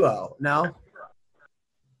great duo. No.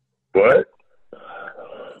 What?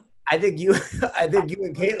 I think you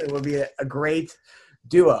and Caitlyn would be a great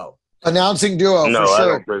duo. Announcing duo, no,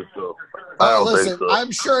 for sure. I don't think so. Listen,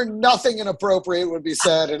 I'm sure nothing inappropriate would be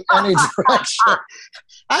said in any direction.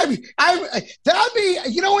 That'd be,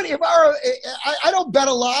 you know what? If I don't bet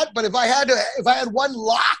a lot, but if I had one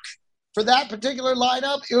lock for that particular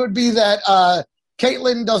lineup, it would be that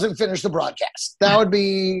Caitlyn doesn't finish the broadcast. That would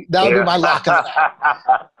be my lock of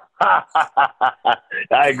that.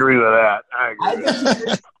 I agree with that.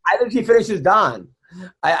 I think she finishes Don.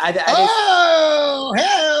 I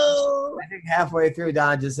think halfway through,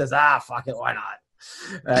 Don just says, fuck it, why not?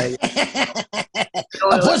 A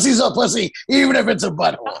pussy's a pussy, even if it's a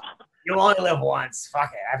butthole. You only live once.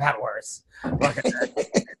 Fuck it, I've had worse. Fuck it.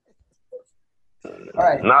 All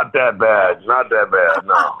right. Not that bad, no.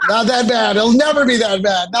 Not that bad. It'll never be that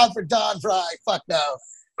bad. Not for Don Frye. Fuck no.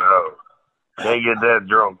 No. Can't get that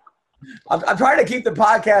drunk. I'm trying to keep the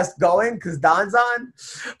podcast going because Don's on,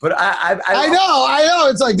 but I know.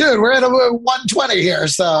 It's like, dude, we're at a 120 here,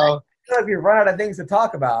 so. If you run out of things to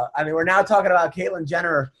talk about. I mean, we're now talking about Caitlyn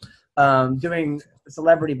Jenner doing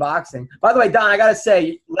celebrity boxing. By the way, Don, I got to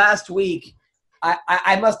say, last week,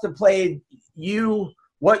 I must have played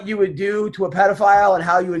what you would do to a pedophile and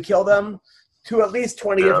how you would kill them to at least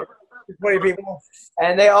 20 people.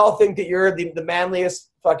 And they all think that you're the manliest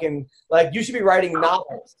fucking, like, you should be writing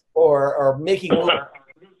novels or making movies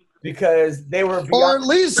because they were beyond, or at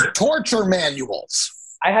least torture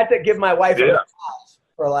manuals. I had to give my wife a massage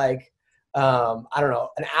for like I don't know,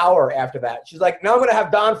 an hour after that. She's like, "Now I'm gonna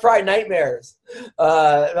have Don Frye nightmares."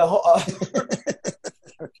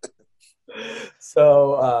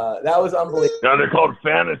 So that was unbelievable. Now they're called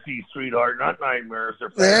fantasy, sweetheart, not nightmares.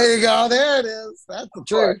 There you go. There it is. That's the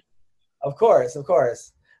truth. Of course.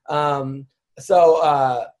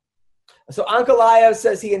 So Ankalaev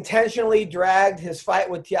says he intentionally dragged his fight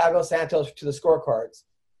with Thiago Santos to the scorecards.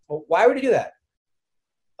 Well, why would he do that?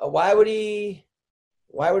 Why would he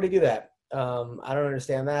do that? I don't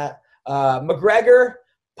understand that. McGregor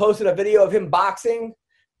posted a video of him boxing,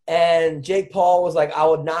 and Jake Paul was like, I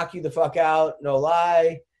would knock you the fuck out, no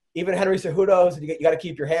lie. Even Henry Cejudo said, you got to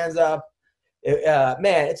keep your hands up.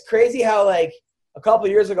 Man, it's crazy how, like, a couple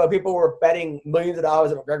of years ago, people were betting millions of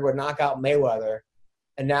dollars that McGregor would knock out Mayweather,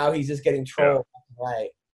 and now he's just getting trolled, right?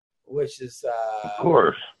 Which is, of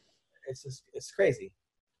course, it's crazy.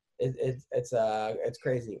 It's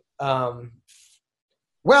crazy.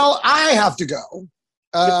 Well, I have to go.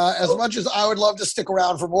 As much as I would love to stick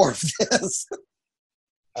around for more of this,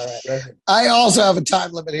 all right. Listen. I also have a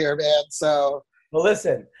time limit here, man. So, well,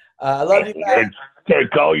 listen. I love you guys.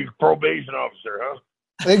 Can't call you probation officer, huh?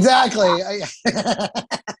 Exactly.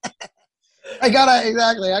 I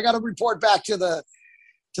gotta report back to the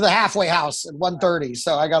halfway house at 1:30.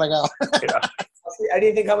 So I gotta go. Yeah.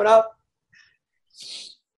 Anything coming up?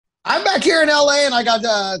 I'm back here in LA, and I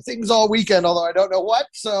got things all weekend, although I don't know what.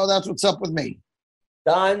 So that's what's up with me.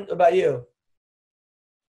 Don, what about you?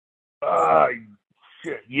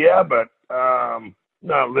 Shit, yeah, but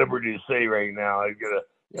not at liberty to say right now. I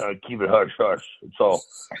gotta keep it hush hush. It's all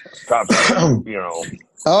top,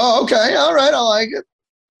 Oh, okay, all right, I like it.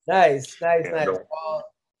 Nice. Well,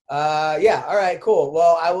 yeah, all right, cool.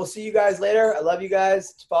 Well, I will see you guys later. I love you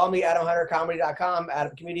guys. Follow me, AdamHunterComedy.com,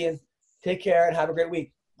 Adam Comedian. Take care and have a great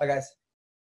week. Bye, guys.